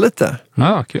köta lite.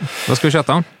 Ja, kul. Vad ska vi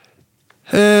köta om?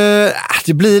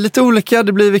 Det blir lite olika.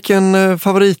 Det blir vilken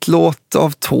favoritlåt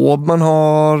av Taube man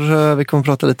har. Vi kommer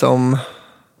prata lite om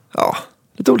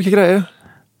lite olika grejer.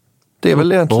 Det är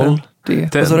väl egentligen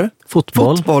det. Vad sa du?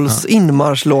 Fotboll. Fotbolls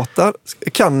inmarschlåtar.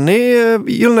 Kan ni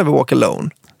You'll Never Walk Alone?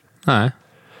 Nej.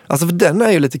 Alltså för den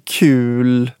är ju lite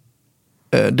kul.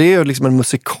 Det är ju liksom en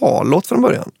musikallåt från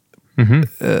början.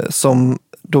 Som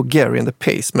då Gary and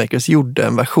the Pacemakers gjorde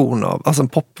en version av. Alltså en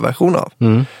popversion av.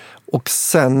 Och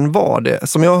sen var det,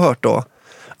 som jag har hört då,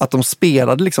 att de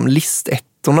spelade liksom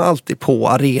listettorna alltid på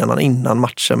arenan innan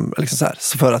matchen. Liksom så här,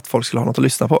 för att folk skulle ha något att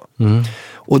lyssna på.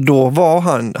 Och då var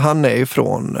han är ju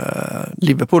från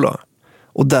Liverpool då.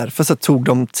 Och därför så tog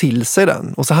de till sig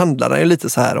den. Och så handlar den ju lite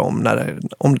så här om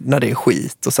när det är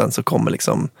skit. Och sen så kommer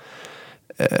liksom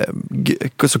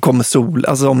så kommer sol,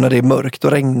 alltså om när det är mörkt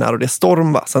och regnar och det är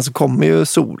storm, va? Sen så kommer ju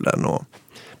solen.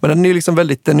 Men den är ju liksom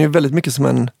väldigt mycket som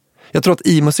en, jag tror att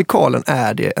i musikalen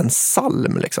är det en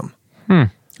psalm liksom.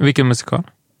 Vilken musikal?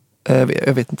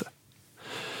 Jag vet inte.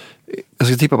 Jag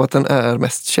ska tippa på att den är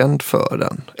mest känd för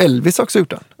den. Elvis har också gjort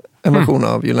den. En version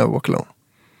av You'll Never Walk Alone.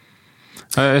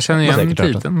 Jag känner igen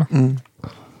titeln.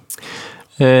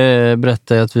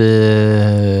 Berättade att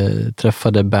vi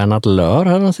träffade Bernhard Löhr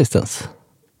här sistens.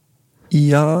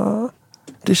 Ja,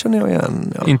 det känner jag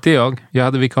igen. Ja. Inte jag. Jag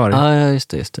hade vikarie. Ja, just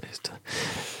det.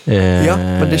 Ja,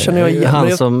 men det känner jag igen.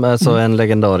 Han som alltså en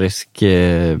legendarisk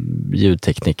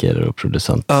ljudtekniker och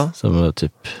producent. Ja. Som var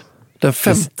typ... Den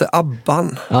femte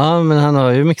Abban. Ja, men han har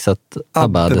ju mixat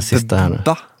Abba det sista här nu.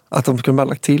 Att de skulle ha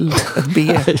lagt till ett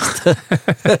B. Just det.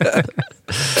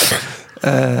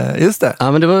 Just det.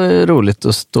 Ja, men det var roligt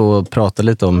att stå och prata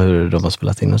lite om hur de har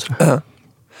spelat in och så. Ja.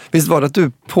 Visst var det att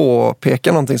du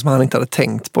påpekade någonting som han inte hade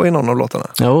tänkt på i någon av låtarna?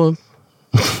 Jo.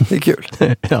 Det är kul.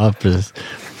 Ja, precis.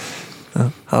 Ja.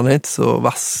 Han är inte så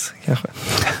vass, kanske.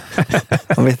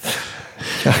 Han vet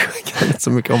kanske kan inte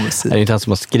så mycket om musik. Det är inte han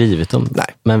som har skrivit dem.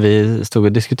 Nej. Men vi stod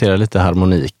och diskuterade lite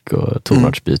harmonik och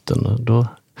tonartsbyten. Och då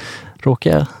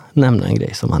råkade jag nämna en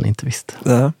grej som han inte visste.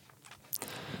 Ja.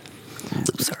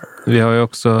 Vi har ju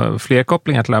också fler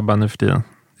kopplingar till ABBA nu för tiden.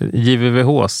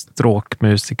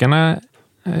 JVVH-stråkmusikerna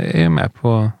är med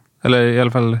på, eller i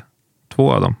alla fall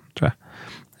 2 av dem tror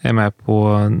jag, är med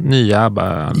på nya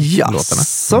ABBA-låtarna.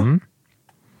 Jaså?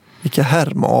 Vilka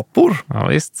härmapor. Ja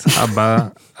visst,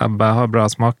 ABBA har bra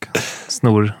smak.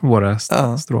 Snor våra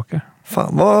stråkar.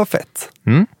 Fan vad fett.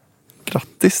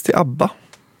 Grattis till ABBA.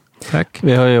 Tack.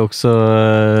 Vi har ju också,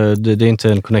 det är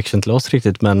inte en connection till oss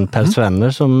riktigt, men Per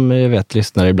Svenner som jag vet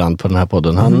lyssnar ibland på den här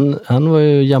podden, han var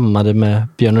ju jammade med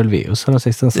Björn Ulvaeus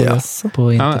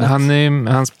på internet.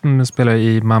 Han spelar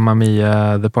i Mamma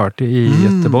Mia The Party i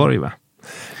Göteborg, va?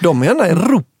 De är gärna i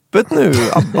ropet nu,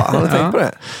 ABBA. Har ni tänkt på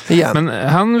det? Igen. Men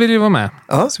han vill ju vara med.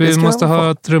 Ja, så vi måste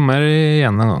ha trummor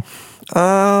igen någon gång.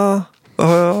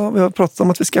 Vi har pratat om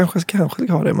att vi kanske ska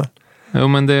ha det, men... Jo,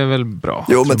 men det är väl bra.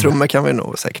 Jo, men trummor kan vi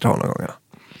nog säkert ha någon gång, ja.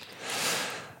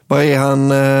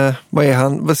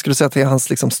 Vad skulle du säga att är hans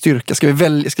liksom styrka? Ska vi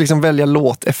välja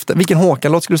låt efter? Vilken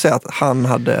Håkan-låt skulle du säga att han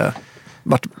hade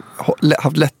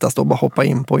haft lättast att bara hoppa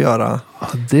in på och göra?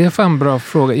 Det är fan en bra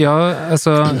fråga. Ja,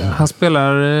 alltså, han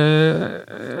spelar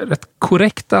rätt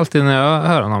korrekt alltid när jag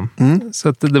hör honom. Så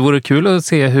att det vore kul att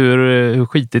se hur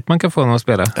skitigt man kan få honom att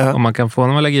spela. Ja. Om man kan få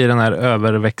honom att lägga i den här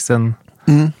överväxeln.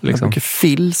 Liksom. Mycket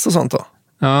fills och sånt då.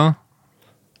 Ja.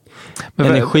 Men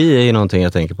energi är ju någonting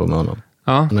jag tänker på med honom.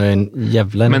 Ja. Han är en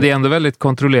jävla... Men det är ändå väldigt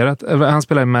kontrollerat. Han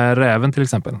spelar med Räven till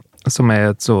exempel. Som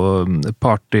är ett så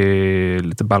party,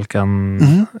 lite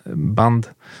Balkan-band.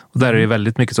 Och där är det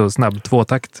väldigt mycket så snabb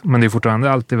tvåtakt. Men det är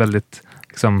fortfarande alltid väldigt...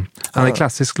 Liksom, han är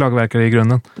klassisk slagverkare i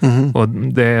grunden. Och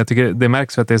jag tycker det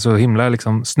märks för att det är så himla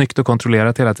liksom, snyggt och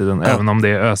kontrollerat hela tiden. Även om det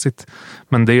är ösigt.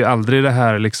 Men det är ju aldrig det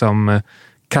här liksom...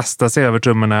 kasta sig över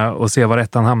trummorna och se var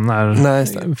rättan hamnar. Nej,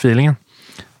 feelingen.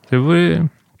 Det vore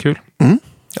kul.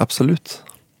 Absolut.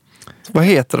 Vad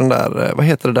heter det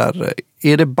där?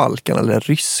 Är det Balkan eller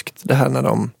ryskt? Det här när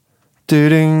de...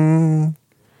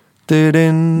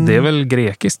 Det är väl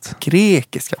grekiskt?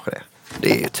 Grekiskt kanske det.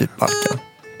 Det är typ Balkan.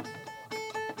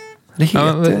 Det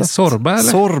heter Sorba eller?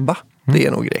 Sorba. Det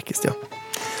är nog grekiskt, ja.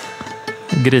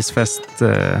 grisfest,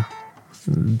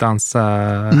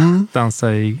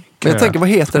 dansa i kö. Men jag tänker, vad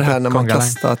heter det här när man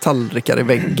kastar tallrikar i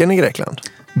väggen i Grekland?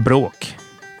 Bråk.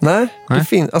 Nej.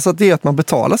 Alltså det är att man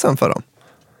betalar sen för dem.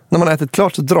 När man har ätit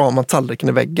klart så drar man tallriken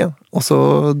i väggen och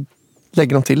så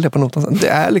lägger de till det på notan sen. Det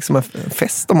är liksom en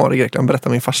fest de har i Grekland, berättar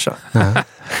min farsa.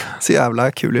 Så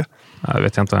jävla kul ju. Ja, jag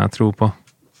vet inte vad jag tror på.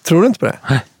 Tror du inte på det?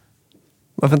 Nej.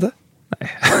 Varför inte? Nej.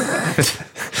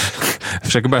 Jag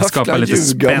försöker bara skapa lite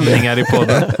spänningar i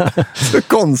podden. Så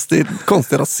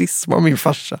konstig rasism av min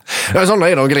farsa. Sådana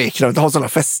är de grekerna, inte har sådana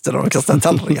fester och de kastar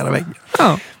tallrikar i väggen.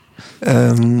 Ja.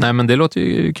 Nej, men det låter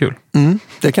ju kul.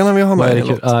 Det kan vi ha med. Är det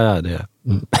kul? Ja, det är.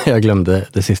 Jag glömde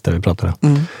det sista vi pratade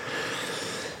om.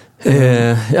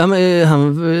 Ja, men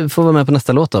han får vara med på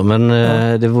nästa låt då, men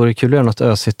det vore kul att göra något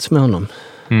ösigt med honom.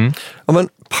 Ja, men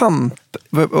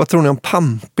vad tror ni om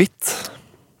pampigt?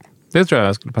 Det tror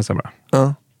jag skulle passa bra.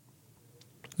 Ja.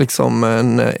 Liksom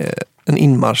en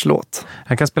inmarschlåt.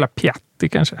 Han kan spela piatti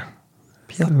kanske.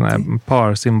 Piatti.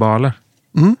 Parsymbaler.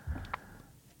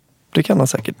 Det kan han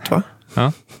säkert, va?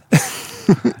 Ja.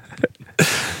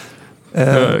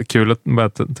 Kul att bara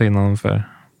ta in honom för.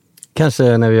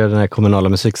 Kanske när vi gör den här kommunala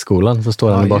musikskolan så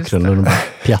står han i bakgrunden och bara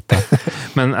pjattar.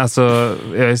 Men alltså,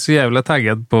 jag är så jävla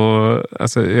taggad på,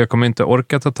 alltså jag kommer inte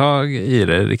orka ta tag i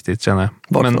det riktigt, känner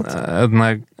jag.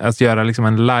 Men att göra liksom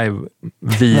en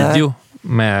live-video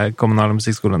med kommunala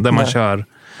musikskolan där man kör,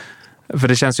 för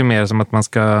det känns ju mer som att man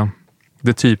ska,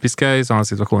 det typiska i sådana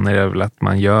situationer är väl att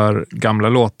man gör gamla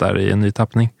låtar i en ny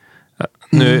tappning.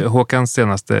 Nu, Håkans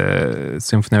senaste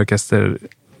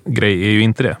symfoniorkester-grej är ju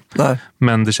inte det. Nej.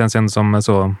 Men det känns ändå som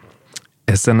så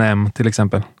SNM till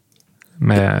exempel.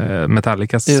 Med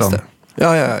Metallicas sång. Just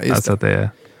alltså det. Att det är,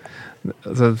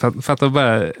 alltså, fatta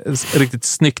bara riktigt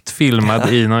snyggt filmad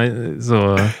i någon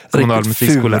så kommunal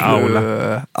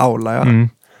musikskola-aula. Aula, ja. Ja,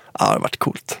 det har varit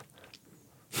coolt.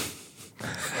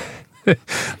 Det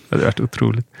hade varit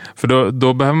otroligt. För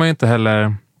då behöver man ju inte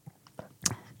heller,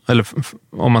 eller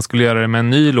om man skulle göra det med en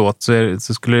ny låt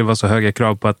så skulle det vara så höga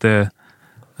krav på att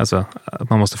att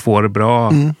man måste få det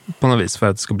bra på något vis för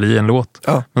att det ska bli en låt.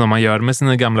 Ja. Men om man gör det med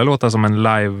sina gamla låtar som en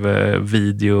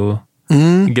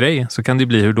live-video-grej så kan det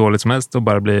bli hur dåligt som helst och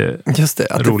bara bli just det,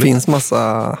 att roligt. Det finns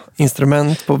massa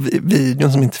instrument på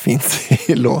videon som inte finns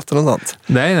i låten och sånt.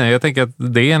 Nej, jag tänker att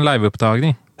det är en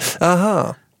live-upptagning.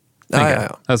 Aha.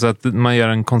 Ja. Alltså att man gör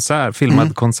en konsert,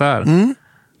 filmad konsert.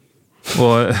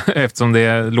 Och eftersom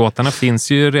låtarna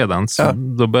finns ju redan så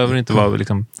då behöver det inte vara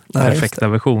liksom perfekta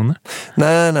versioner.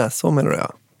 Nej, så menar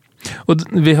jag. Och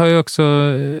vi har ju också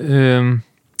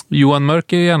Johan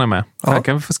Mörk är ju gärna med. Här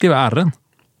kan vi få skriva arren.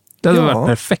 Det hade varit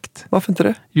perfekt. Varför inte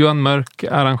det? Johan Mörk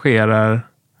arrangerar.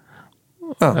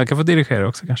 Jag kan få dirigera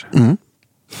också kanske.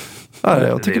 Ja,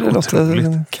 jag tycker det låter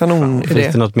en kanon idé.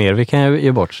 Finns det något mer vi kan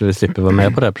ge bort så vi slipper vara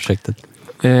med på det här projektet?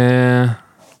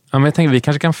 Ja, men jag tänker vi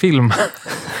kanske kan filma.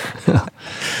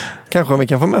 Kanske vi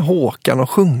kan få med Håkan och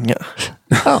sjunga.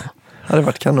 Ja, det hade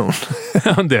varit kanon.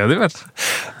 Ja, det hade varit.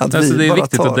 Alltså det är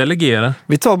viktigt att delegera.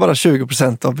 Vi tar bara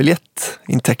 20% av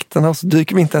biljettintäkterna och så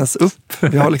dyker vi inte ens upp.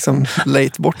 Vi har liksom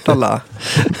lejt bort alla.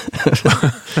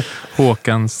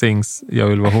 Håkan sings Jag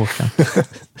vill vara Håkan.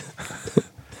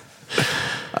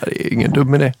 Ja, det är ingen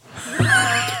dum idé.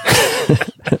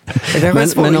 Men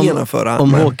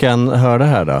om Håkan hör det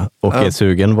här då och är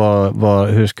sugen,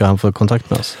 hur ska han få kontakt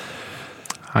med oss?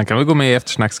 Han kan väl gå med i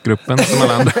eftersnacksgruppen som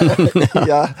alla andra.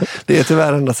 Ja, det är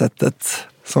tyvärr enda sättet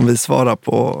som vi svarar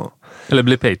på. Eller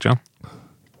bli Patreon.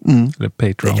 Eller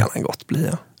Patreon. Det kan han gott bli,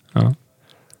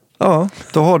 ja,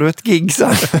 då har du ett gig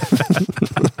sen.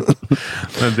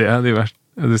 Men det hade ju varit,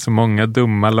 det är så många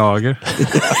dumma lager.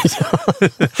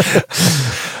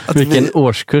 Vilken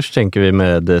årskurs tänker vi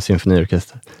med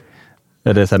symfoniorkester?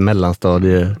 Är det så här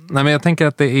mellanstadie? Nej, men jag tänker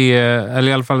att det är,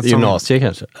 eller i alla fall som gymnasie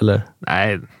kanske, eller?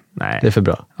 Nej. Det är för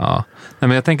bra. Ja. Nej,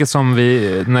 men jag tänker som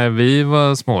när vi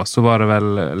var små så var det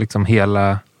väl liksom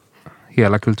hela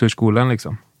kulturskolan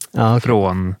liksom. Ja, okay.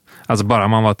 Från, alltså bara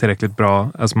man var tillräckligt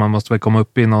bra, alltså man måste väl komma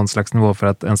upp i någon slags nivå för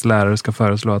att ens lärare ska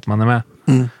föreslå att man är med.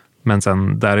 Men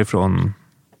sen därifrån,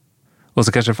 och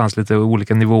så kanske det fanns lite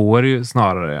olika nivåer ju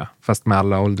snarare, fast med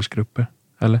alla åldersgrupper,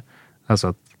 eller? Alltså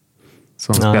att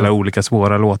som spelar olika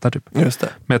svåra låtar typ. Just det.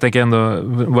 Men jag tänker ändå,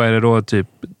 vad är det då, typ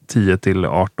 10 till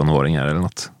 18-åringar eller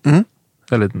något?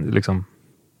 Eller liksom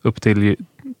upp till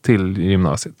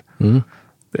gymnasiet.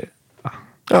 Det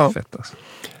är fett alltså.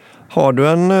 Har du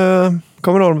en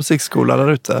kommunal musikskola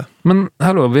där ute? Men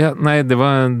hallå,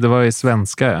 det var i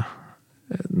svenska.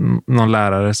 Någon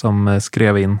lärare som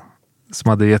skrev in, som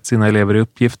hade gett sina elever i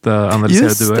uppgift att analysera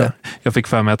du och jag. Jag fick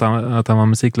för mig att han var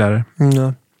musiklärare.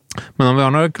 Men om vi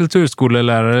har några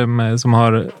kulturskolelärare som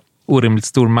har orimligt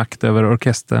stor makt över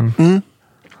orkestern.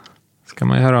 Ska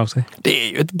man ju höra av sig. Det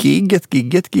är ju ett gig.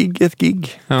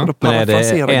 Ja. Men är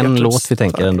det en låt vi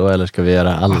tänker ändå, eller ska vi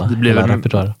göra alla?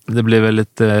 Det blir väl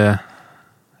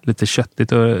lite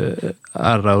köttigt att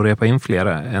arra och repa in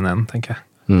flera än en, tänker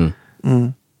jag.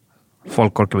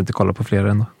 Folk orkar väl inte kolla på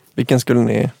flera ändå. Vilken skulle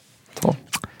ni ta?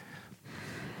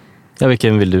 Ja,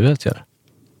 vilken vill du att göra?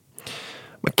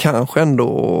 Men kanske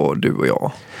ändå du och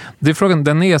jag. Det är frågan,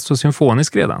 den är så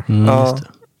symfonisk redan. Ja.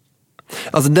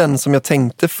 Alltså den som jag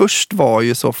tänkte först var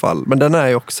ju i så fall, men den är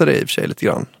ju också det i och för sig lite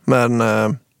grann. Men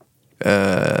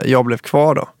jag blev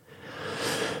kvar då.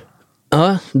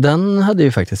 Ja, den hade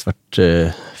ju faktiskt varit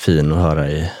fin att höra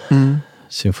i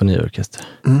symfoniorkester.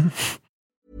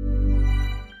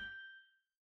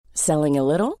 Selling a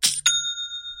little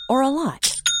or a lot?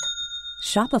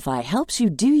 Shopify helps you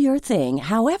do your thing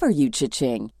however you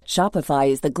cha-ching. Shopify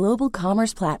is the global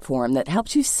commerce platform that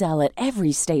helps you sell at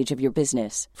every stage of your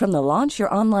business. From the launch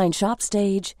your online shop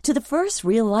stage to the first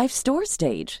real-life store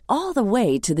stage, all the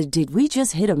way to the did we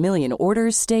just hit a million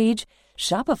orders stage.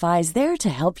 Shopify is there to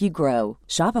help you grow.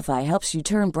 Shopify helps you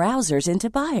turn browsers into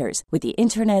buyers with the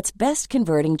internet's best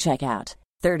converting checkout.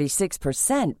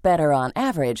 36% better on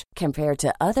average compared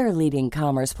to other leading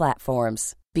commerce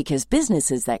platforms. Because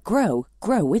businesses that grow,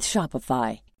 grow with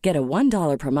Shopify. Get a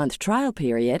 $1 per month trial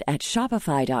period at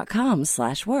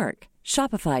shopify.com/work.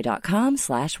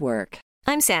 Shopify.com/work.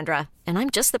 I'm Sandra, and I'm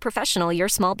just the professional your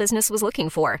small business was looking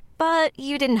for. But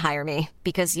you didn't hire me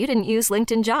because you didn't use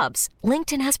LinkedIn Jobs.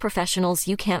 LinkedIn has professionals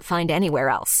you can't find anywhere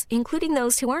else, including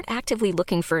those who aren't actively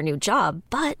looking for a new job,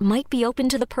 but might be open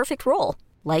to the perfect role,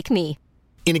 like me.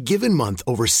 In a given month,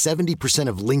 over 70%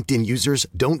 of LinkedIn users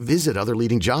don't visit other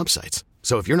leading job sites.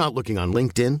 So if you're not looking on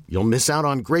LinkedIn, you'll miss out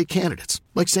on great candidates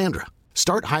like Sandra.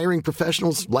 Start hiring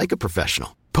professionals like a professional.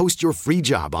 Post your free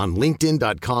job on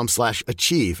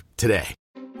linkedin.com/achieve today.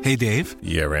 Hey, Dave.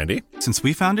 Yeah, Randy. Since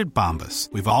we founded Bombas,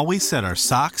 we've always said our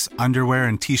socks, underwear,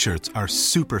 and T-shirts are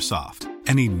super soft.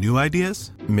 Any new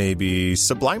ideas? Maybe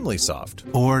sublimely soft.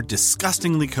 Or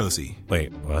disgustingly cozy.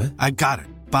 Wait, what? I got it.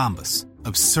 Bombas.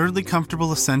 Absurdly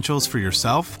comfortable essentials for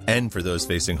yourself and for those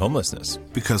facing homelessness.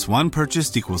 Because one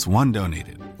purchased equals one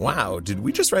donated. Wow, did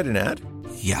we just write an ad?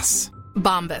 Yes.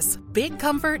 Bombas. Big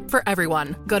comfort for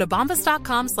everyone. Go to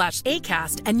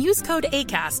bombas.com/ACAST and use code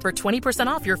ACAST for 20%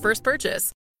 off your first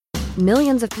purchase.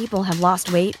 Millions of people have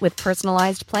lost weight with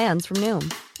personalized plans from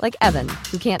Noom. Like Evan,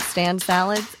 who can't stand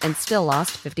salads and still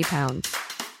lost 50 pounds.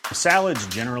 Salads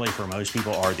generally for most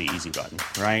people are the easy button,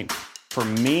 right? For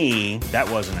me,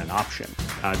 that wasn't an option.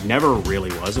 I never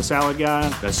really was a salad guy.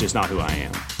 That's just not who I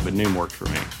am. But Noom worked for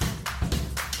me.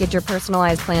 Get your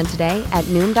personalized plan today at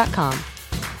Noom.com.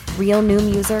 Real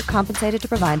Noom user compensated to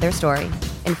provide their story.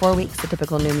 In 4 weeks, the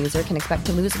typical Noom user can expect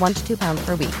to lose 1 to 2 pounds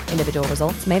per week. Individual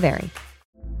results may vary.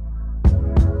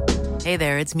 Hey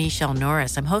there, it's Michelle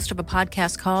Norris. I'm host of a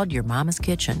podcast called Your Mama's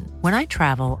Kitchen. When I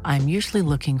travel, I'm usually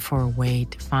looking for a way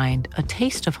to find a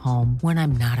taste of home when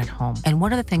I'm not at home. And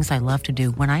one of the things I love to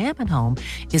do when I am at home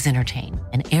is entertain.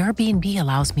 And Airbnb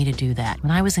allows me to do that.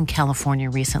 When I was in California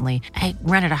recently, I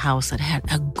rented a house that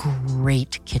had a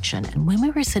great kitchen. And when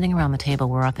we were sitting around the table,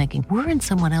 we were all thinking, we're in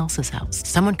someone else's house.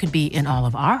 Someone could be in all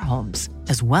of our homes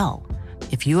as well.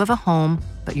 If you have a home,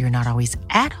 but you're not always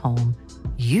at home,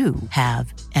 you have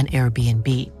an Airbnb.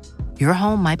 Your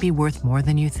home might be worth more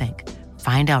than you think.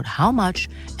 Find out how much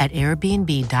at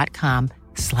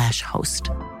airbnb.com/host.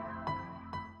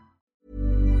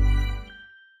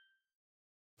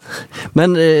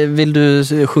 Men vill du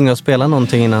sjunga och spela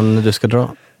någonting innan du ska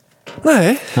dra?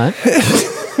 Nej. Nej?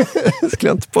 Skulle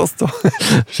jag inte påstå.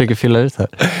 Försöker fylla ut här.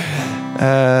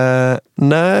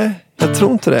 Nej, jag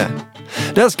tror inte det.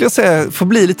 Det här skulle jag säga får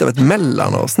bli lite av ett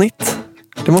mellanavsnitt.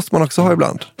 Det måste man också ha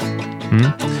ibland.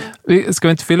 Ska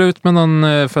vi inte fylla ut med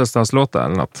någon födelsedagslåt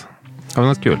eller något? Har vi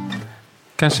något kul?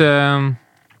 Kanske...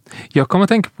 Jag kommer att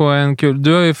tänka på en kul...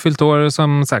 Du har ju fyllt år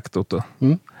som sagt, Otto.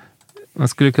 Man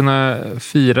skulle kunna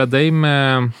fira dig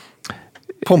med...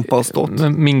 Pompa och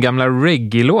ståt. Min gamla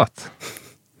reggae-låt.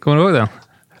 Kommer du ihåg den?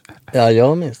 Ja,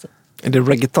 jag minns det. Är det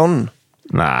reggaeton?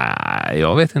 Nej,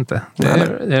 jag vet inte. Det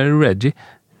är reggae.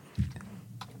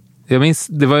 Jag minns...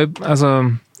 Det var ju...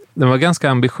 Alltså... Den var ganska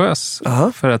ambitiös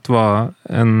för att vara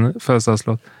en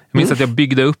födelsedagslåt. Jag minns att jag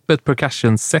byggde upp ett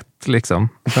percussion-set liksom,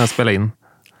 för att spela in.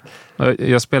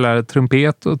 Jag spelar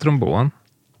trumpet och trombon.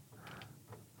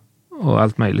 Och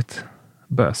allt möjligt.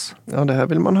 Bös. Ja, det här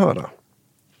vill man höra.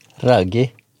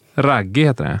 Raggi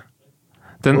heter det.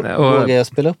 Vågar jag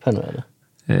spela upp här nu eller?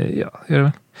 Ja, gör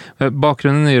det väl.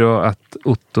 Bakgrunden är ju då att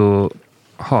Otto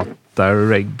hatar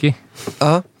reggae.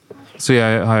 Ja. så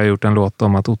har jag gjort en låt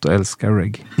om att Otto älskar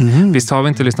reggae. Visst har vi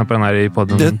inte lyssnat på den här i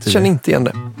podden? Det känner inte igen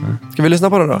det. Ska vi lyssna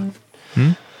på den då?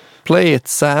 Play it,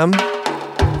 Sam.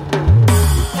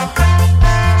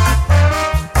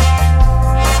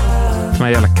 De här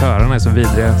jävla körarna är så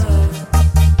vidriga.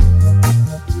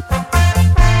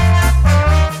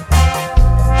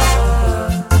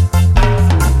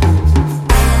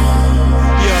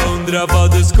 Jag undrar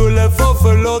vad du skulle få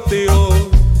för låt i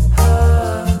år.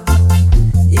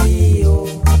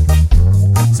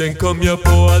 Sen kom jag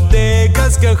på att det är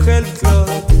ganska självklart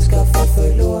att du ska få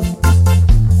för låt.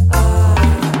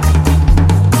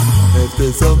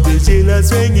 Eftersom du gillar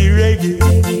svängig reggae,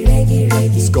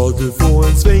 ska du få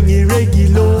en svängig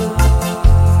reggae-låt.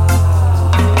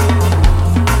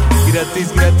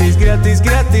 Grattis, grattis, grattis,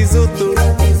 grattis Otto.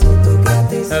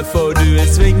 Här får du en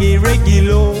svängig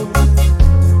reggae-låt.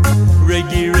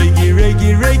 Reggae, reggae,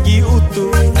 reggae, reggae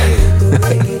Otto.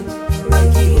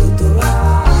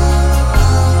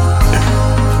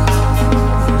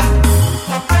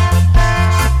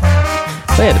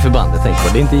 Vad är det för band jag tänker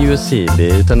på? Det är inte USC,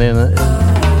 utan det är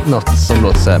något som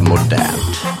låter så här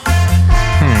modernt.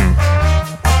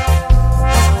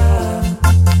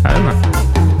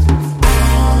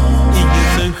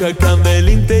 Ingen människa kan väl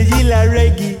inte gilla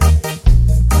reggae.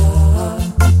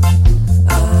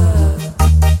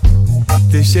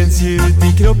 Det känns ju ut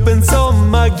i kroppen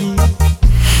som magi.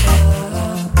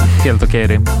 Helt okej,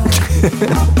 Rim.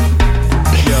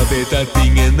 Jag vet att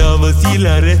ingen av oss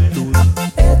gillar rätt ord,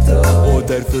 och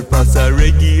därför passar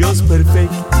reggae oss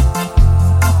perfekt.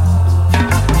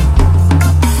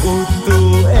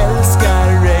 Otto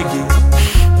älskar reggae.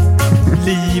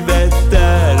 Livet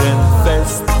är en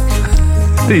fest.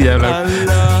 Det är jävla...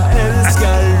 Alla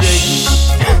älskar reggae,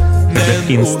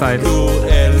 men Otto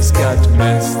älskat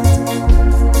mest.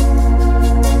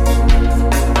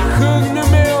 Sjung nu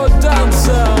med och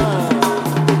dansa.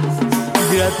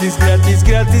 Grattis, grattis,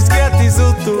 grattis, grattis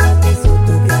Otto.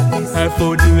 Här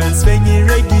får du en svängig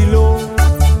reggae-låt.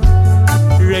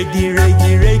 Reggae,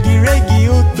 reggae, reggae, reggae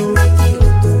Otto.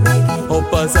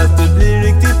 Hoppas att du blir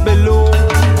riktigt belåten.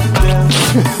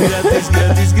 Grattis,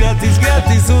 grattis, grattis,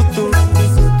 grattis Otto.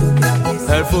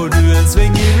 Här får du en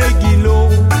svängig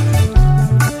reggae-låt.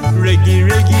 Reggae,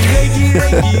 reggae, reggae,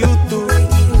 reggae Otto.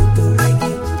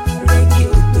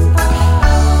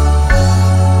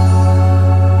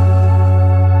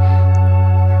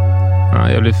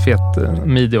 Jag blev fet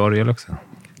midi-orgel också.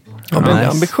 Ja, men nice.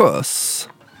 Ambitiös.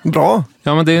 Bra.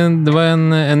 Ja, men det var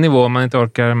en nivå man inte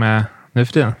orkar med nu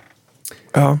för tiden.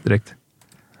 Ja. Direkt.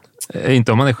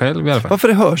 Inte om man är själv i alla fall. Varför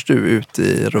hörs du ut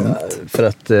i rummet? Ja, för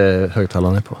att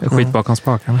högtalarna är på. Jag skit bakom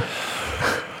spakarna.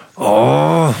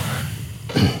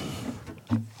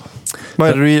 Vad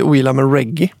är det du ogillar med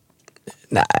reggae?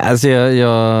 Nej, alltså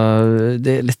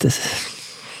det är lite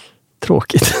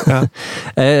tråkigt. Ja.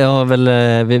 Jag har väl,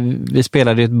 vi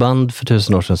spelade i ett band för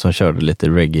 1000 år sedan som körde lite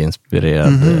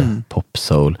reggae-inspirerad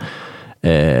pop-soul.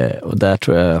 Och där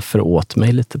tror jag föråt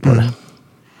mig lite på det.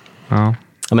 Ja.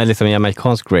 Ja, men liksom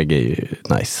amerikansk reggae är ju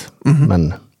nice. Men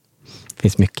det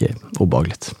finns mycket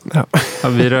obehagligt. Ja. Ja,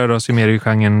 vi rör oss ju mer i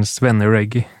genren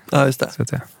svenne-reggae. Ja, just det. Så att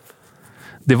säga.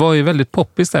 Det var ju väldigt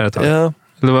poppis där ett tag. Ja.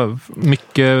 Det var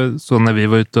mycket så när vi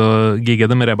var ute och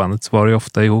giggade med det bandet, så var det ju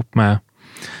ofta ihop med,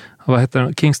 vad heter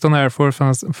det? Kingston Air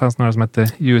Force fanns några som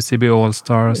hette UCB All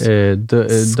Stars.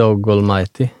 Dog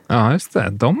Almighty. Ja, just det.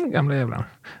 De gamla jävlarna.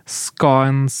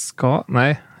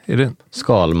 Nej, är det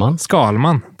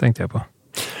Skalman tänkte jag på.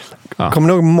 Ja. Kommer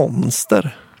du ihåg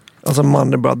Monster? Alltså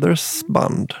Money Brothers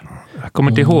band. Jag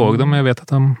kommer inte ihåg dem, men jag vet att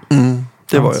de...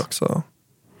 det var ju också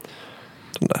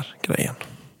den där grejen.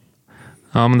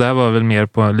 Ja, men det här var väl mer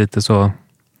på lite så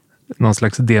någon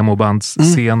slags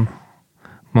demobandsscen.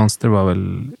 Monster var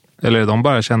väl... Eller är de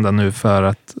bara kända nu för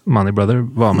att Money Brother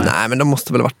var med? Nej, men de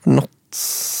måste väl ha varit något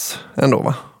ändå,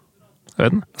 va? Jag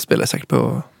vet inte. De spelade säkert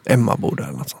på Emma-bordet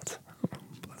eller något sånt.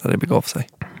 Där det begav sig.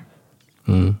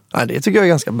 Nej, det tycker jag är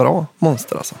ganska bra,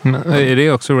 Monster alltså. Men är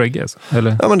det också reggae? Alltså?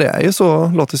 Eller? Ja, men det är ju så.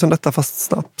 Låter som detta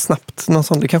fast snabbt. Någon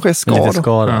sån, det kanske är ska. Lite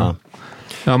ska, ja.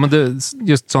 Ja, men det,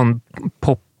 just sån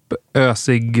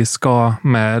pop-ösig ska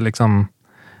med liksom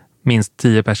minst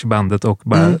 10 pers i bandet och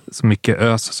bara så mycket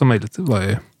ös som möjligt var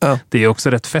ju. Ja. Det är också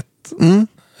rätt fett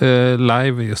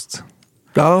live just.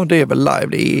 Ja, det är väl live.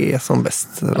 Det är som bäst.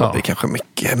 Ja. Det är kanske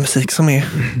mycket musik som är...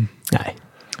 Nej.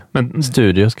 Men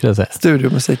studio skulle jag säga.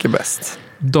 Studiomusik är bäst.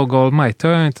 Dog Almighty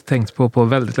har jag inte tänkt på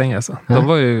väldigt länge. Alltså. De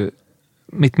var ju...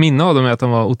 Mitt minne av dem är att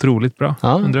de var otroligt bra.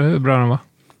 Ja. Undrar hur bra de var.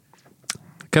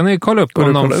 Kan ni kolla upp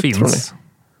om de finns?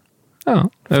 Ja.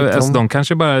 Alltså, de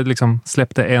kanske bara liksom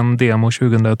släppte en demo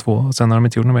 2002 och sen har de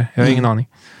inte gjort något mer. Jag har ingen aning.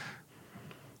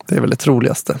 Det är väl det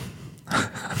troligaste.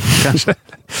 Kanske.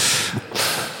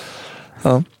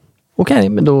 Ja. Okej,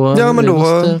 men då... Ja, men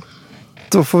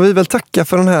då får vi väl tacka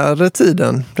för den här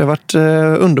tiden. Det har varit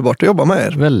underbart att jobba med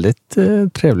er. Väldigt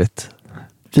trevligt.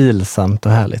 Vilsamt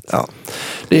och härligt. Ja,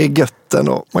 det är gött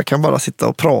ändå. Man kan bara sitta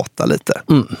och prata lite.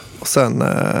 Och sen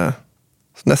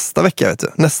nästa vecka, vet du.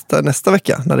 Nästa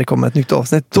vecka när det kommer ett nytt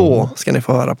avsnitt, då ska ni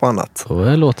få höra på annat. Då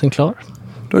är låten klar.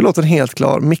 Då är låten helt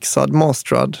klar, mixad,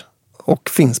 masterad och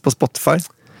finns på Spotify.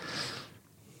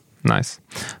 Nice.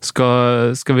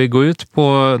 Ska vi gå ut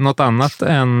på något annat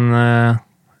än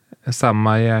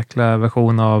samma jäkla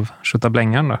version av Skjuta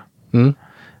Blängan då?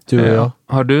 Du och jag.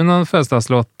 Har du någon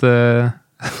födelsedagslåt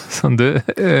som du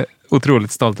är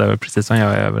otroligt stolt över, precis som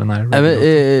jag är över den här?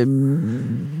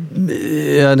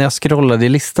 När jag scrollade i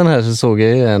listan här så såg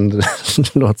jag en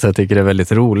låt som jag tycker är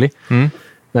väldigt rolig.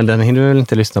 Men den hinner du väl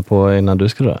inte lyssna på innan du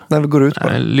ska dra? När vi går ut på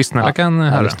den. Lyssnarna kan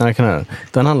höra. Lyssnarna kan höra.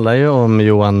 Den handlar ju om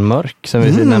Johan Mörk som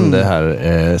vi nämnde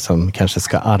här, som kanske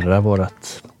ska arra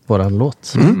våran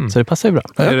låt. Så det passar ju bra.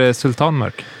 Är det Sultan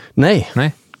Mörk? Nej.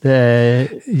 Det är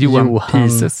Johan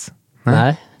Pieces.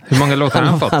 Nej. Hur många låtar har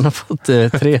han fått? Han har fått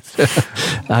 3.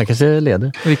 Han kanske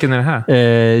leder. Vilken är det här?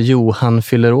 Johan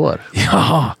fyller år.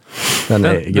 Ja! Den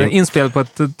är inspelad på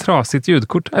ett trasigt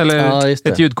ljudkort. Eller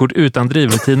ett ljudkort utan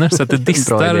drivrutiner. Så att det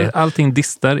distar, allting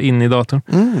distar in i datorn.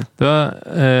 Det var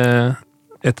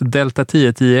ett Delta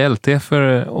 1010 LT för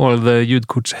all the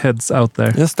ljudkortsheads out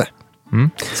there. Just det.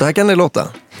 Så här kan det låta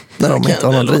när de inte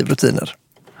har några drivrutiner.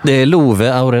 Det är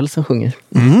Love Aurell som sjunger.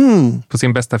 På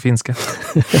sin bästa finska.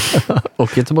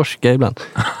 Och göteborgska ibland.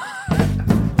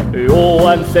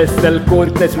 Johans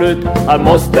SL-kort är slut. Han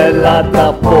måste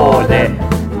ladda på det.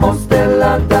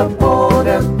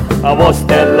 Han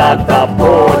måste ladda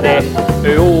på det.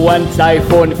 Johans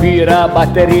iPhone 4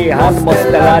 batteri. Han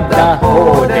måste ladda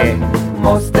på det.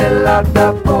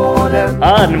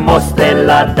 Han måste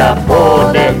ladda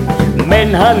på det.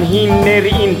 Men han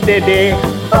hinner inte det.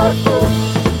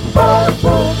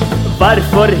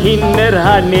 Varför hinner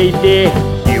han ej det?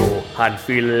 Jo, han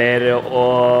fyller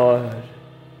år.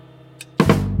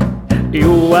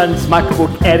 Johans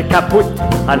MacBook är kaputt.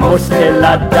 Han måste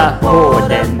ladda på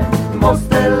den. Han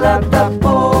måste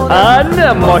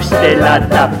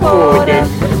ladda på den.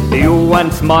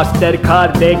 Johans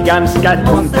Mastercard är ganska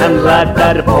tomt. Han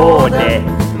laddar på det.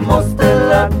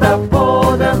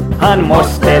 Han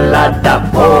måste ladda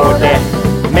på det.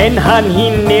 Men han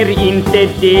hinner inte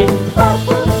det.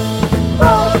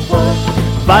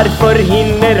 Varför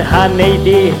hinner han ej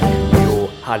det? Jo,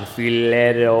 han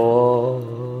fyller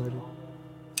år.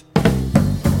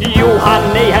 Johan,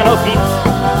 nej, han och Fitz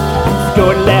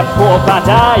skulle på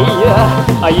partaj.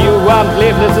 Johan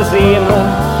blev lite sen.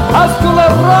 Han skulle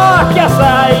raka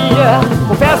sig.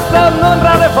 På festen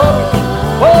undrade folk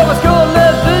om han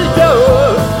skulle dyka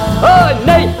upp.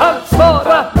 Nej, han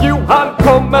svarade. Johan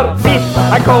kommer, Fitz,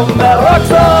 han kommer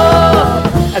också.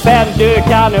 Sen dök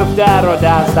han upp där och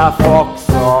dansa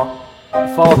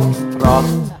foxtrot.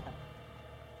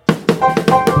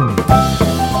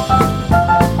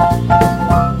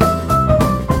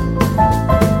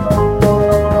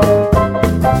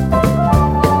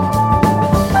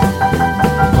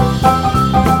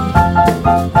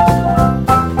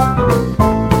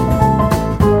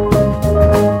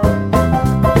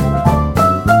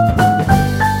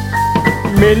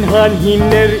 Men han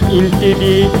hinner inte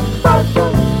det.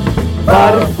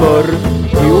 Varför?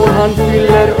 Jo, han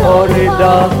fyller år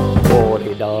idag.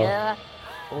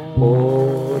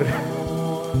 År.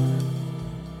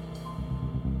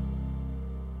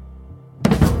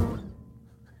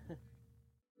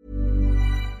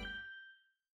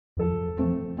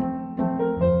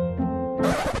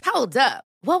 Hold up.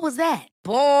 What was that?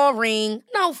 Boring.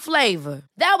 No flavor.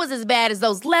 That was as bad as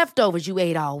those leftovers you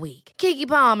ate all week. Keke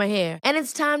Palmer here, and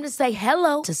it's time to say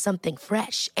hello to something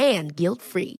fresh and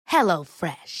guilt-free. Hello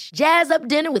Fresh. Jazz up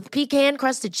dinner with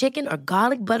pecan-crusted chicken or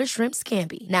garlic butter shrimp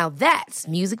scampi. Now that's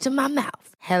music to my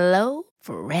mouth. Hello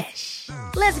Fresh.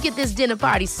 Let's get this dinner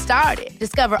party started.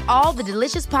 Discover all the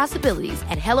delicious possibilities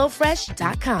at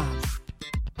hellofresh.com.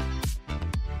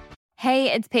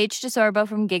 Hey, it's Paige DeSorbo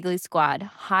from Giggly Squad.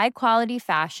 High quality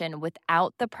fashion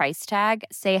without the price tag.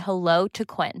 Say hello to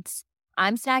Quince.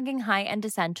 I'm snagging high-end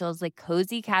essentials like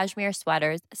cozy cashmere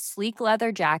sweaters, sleek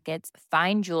leather jackets,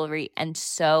 fine jewelry, and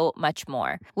so much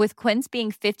more. With Quince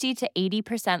being 50 to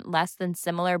 80% less than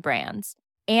similar brands.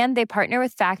 And they partner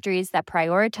with factories that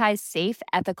prioritize safe,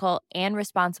 ethical, and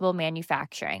responsible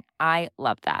manufacturing. I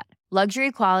love that.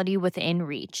 Luxury quality within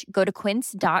reach. Go to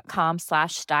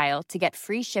quince.com/style to get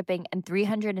free shipping and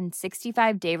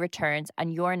 365-day returns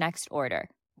on your next order.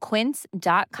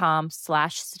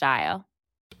 Quince.com/style.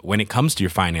 when it comes to your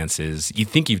finances, you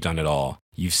think you've done it all.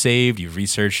 You've saved, you've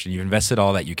researched, and you've invested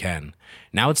all that you can.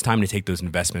 Now it's time to take those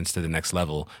investments to the next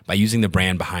level by using the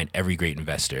brand behind every great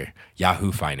investor,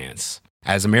 Yahoo Finance.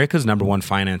 As America's #1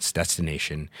 finance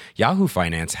destination, Yahoo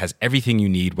Finance has everything you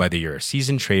need, whether you're a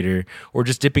seasoned trader or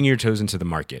just dipping your toes into the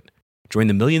market. Join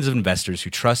the millions of investors who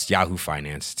trust Yahoo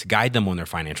Finance to guide them on their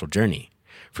financial journey.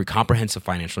 For comprehensive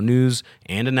financial news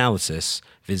and analysis,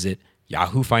 visit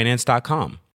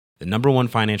yahoofinance.com, the #1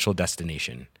 financial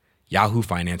destination,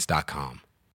 yahoofinance.com.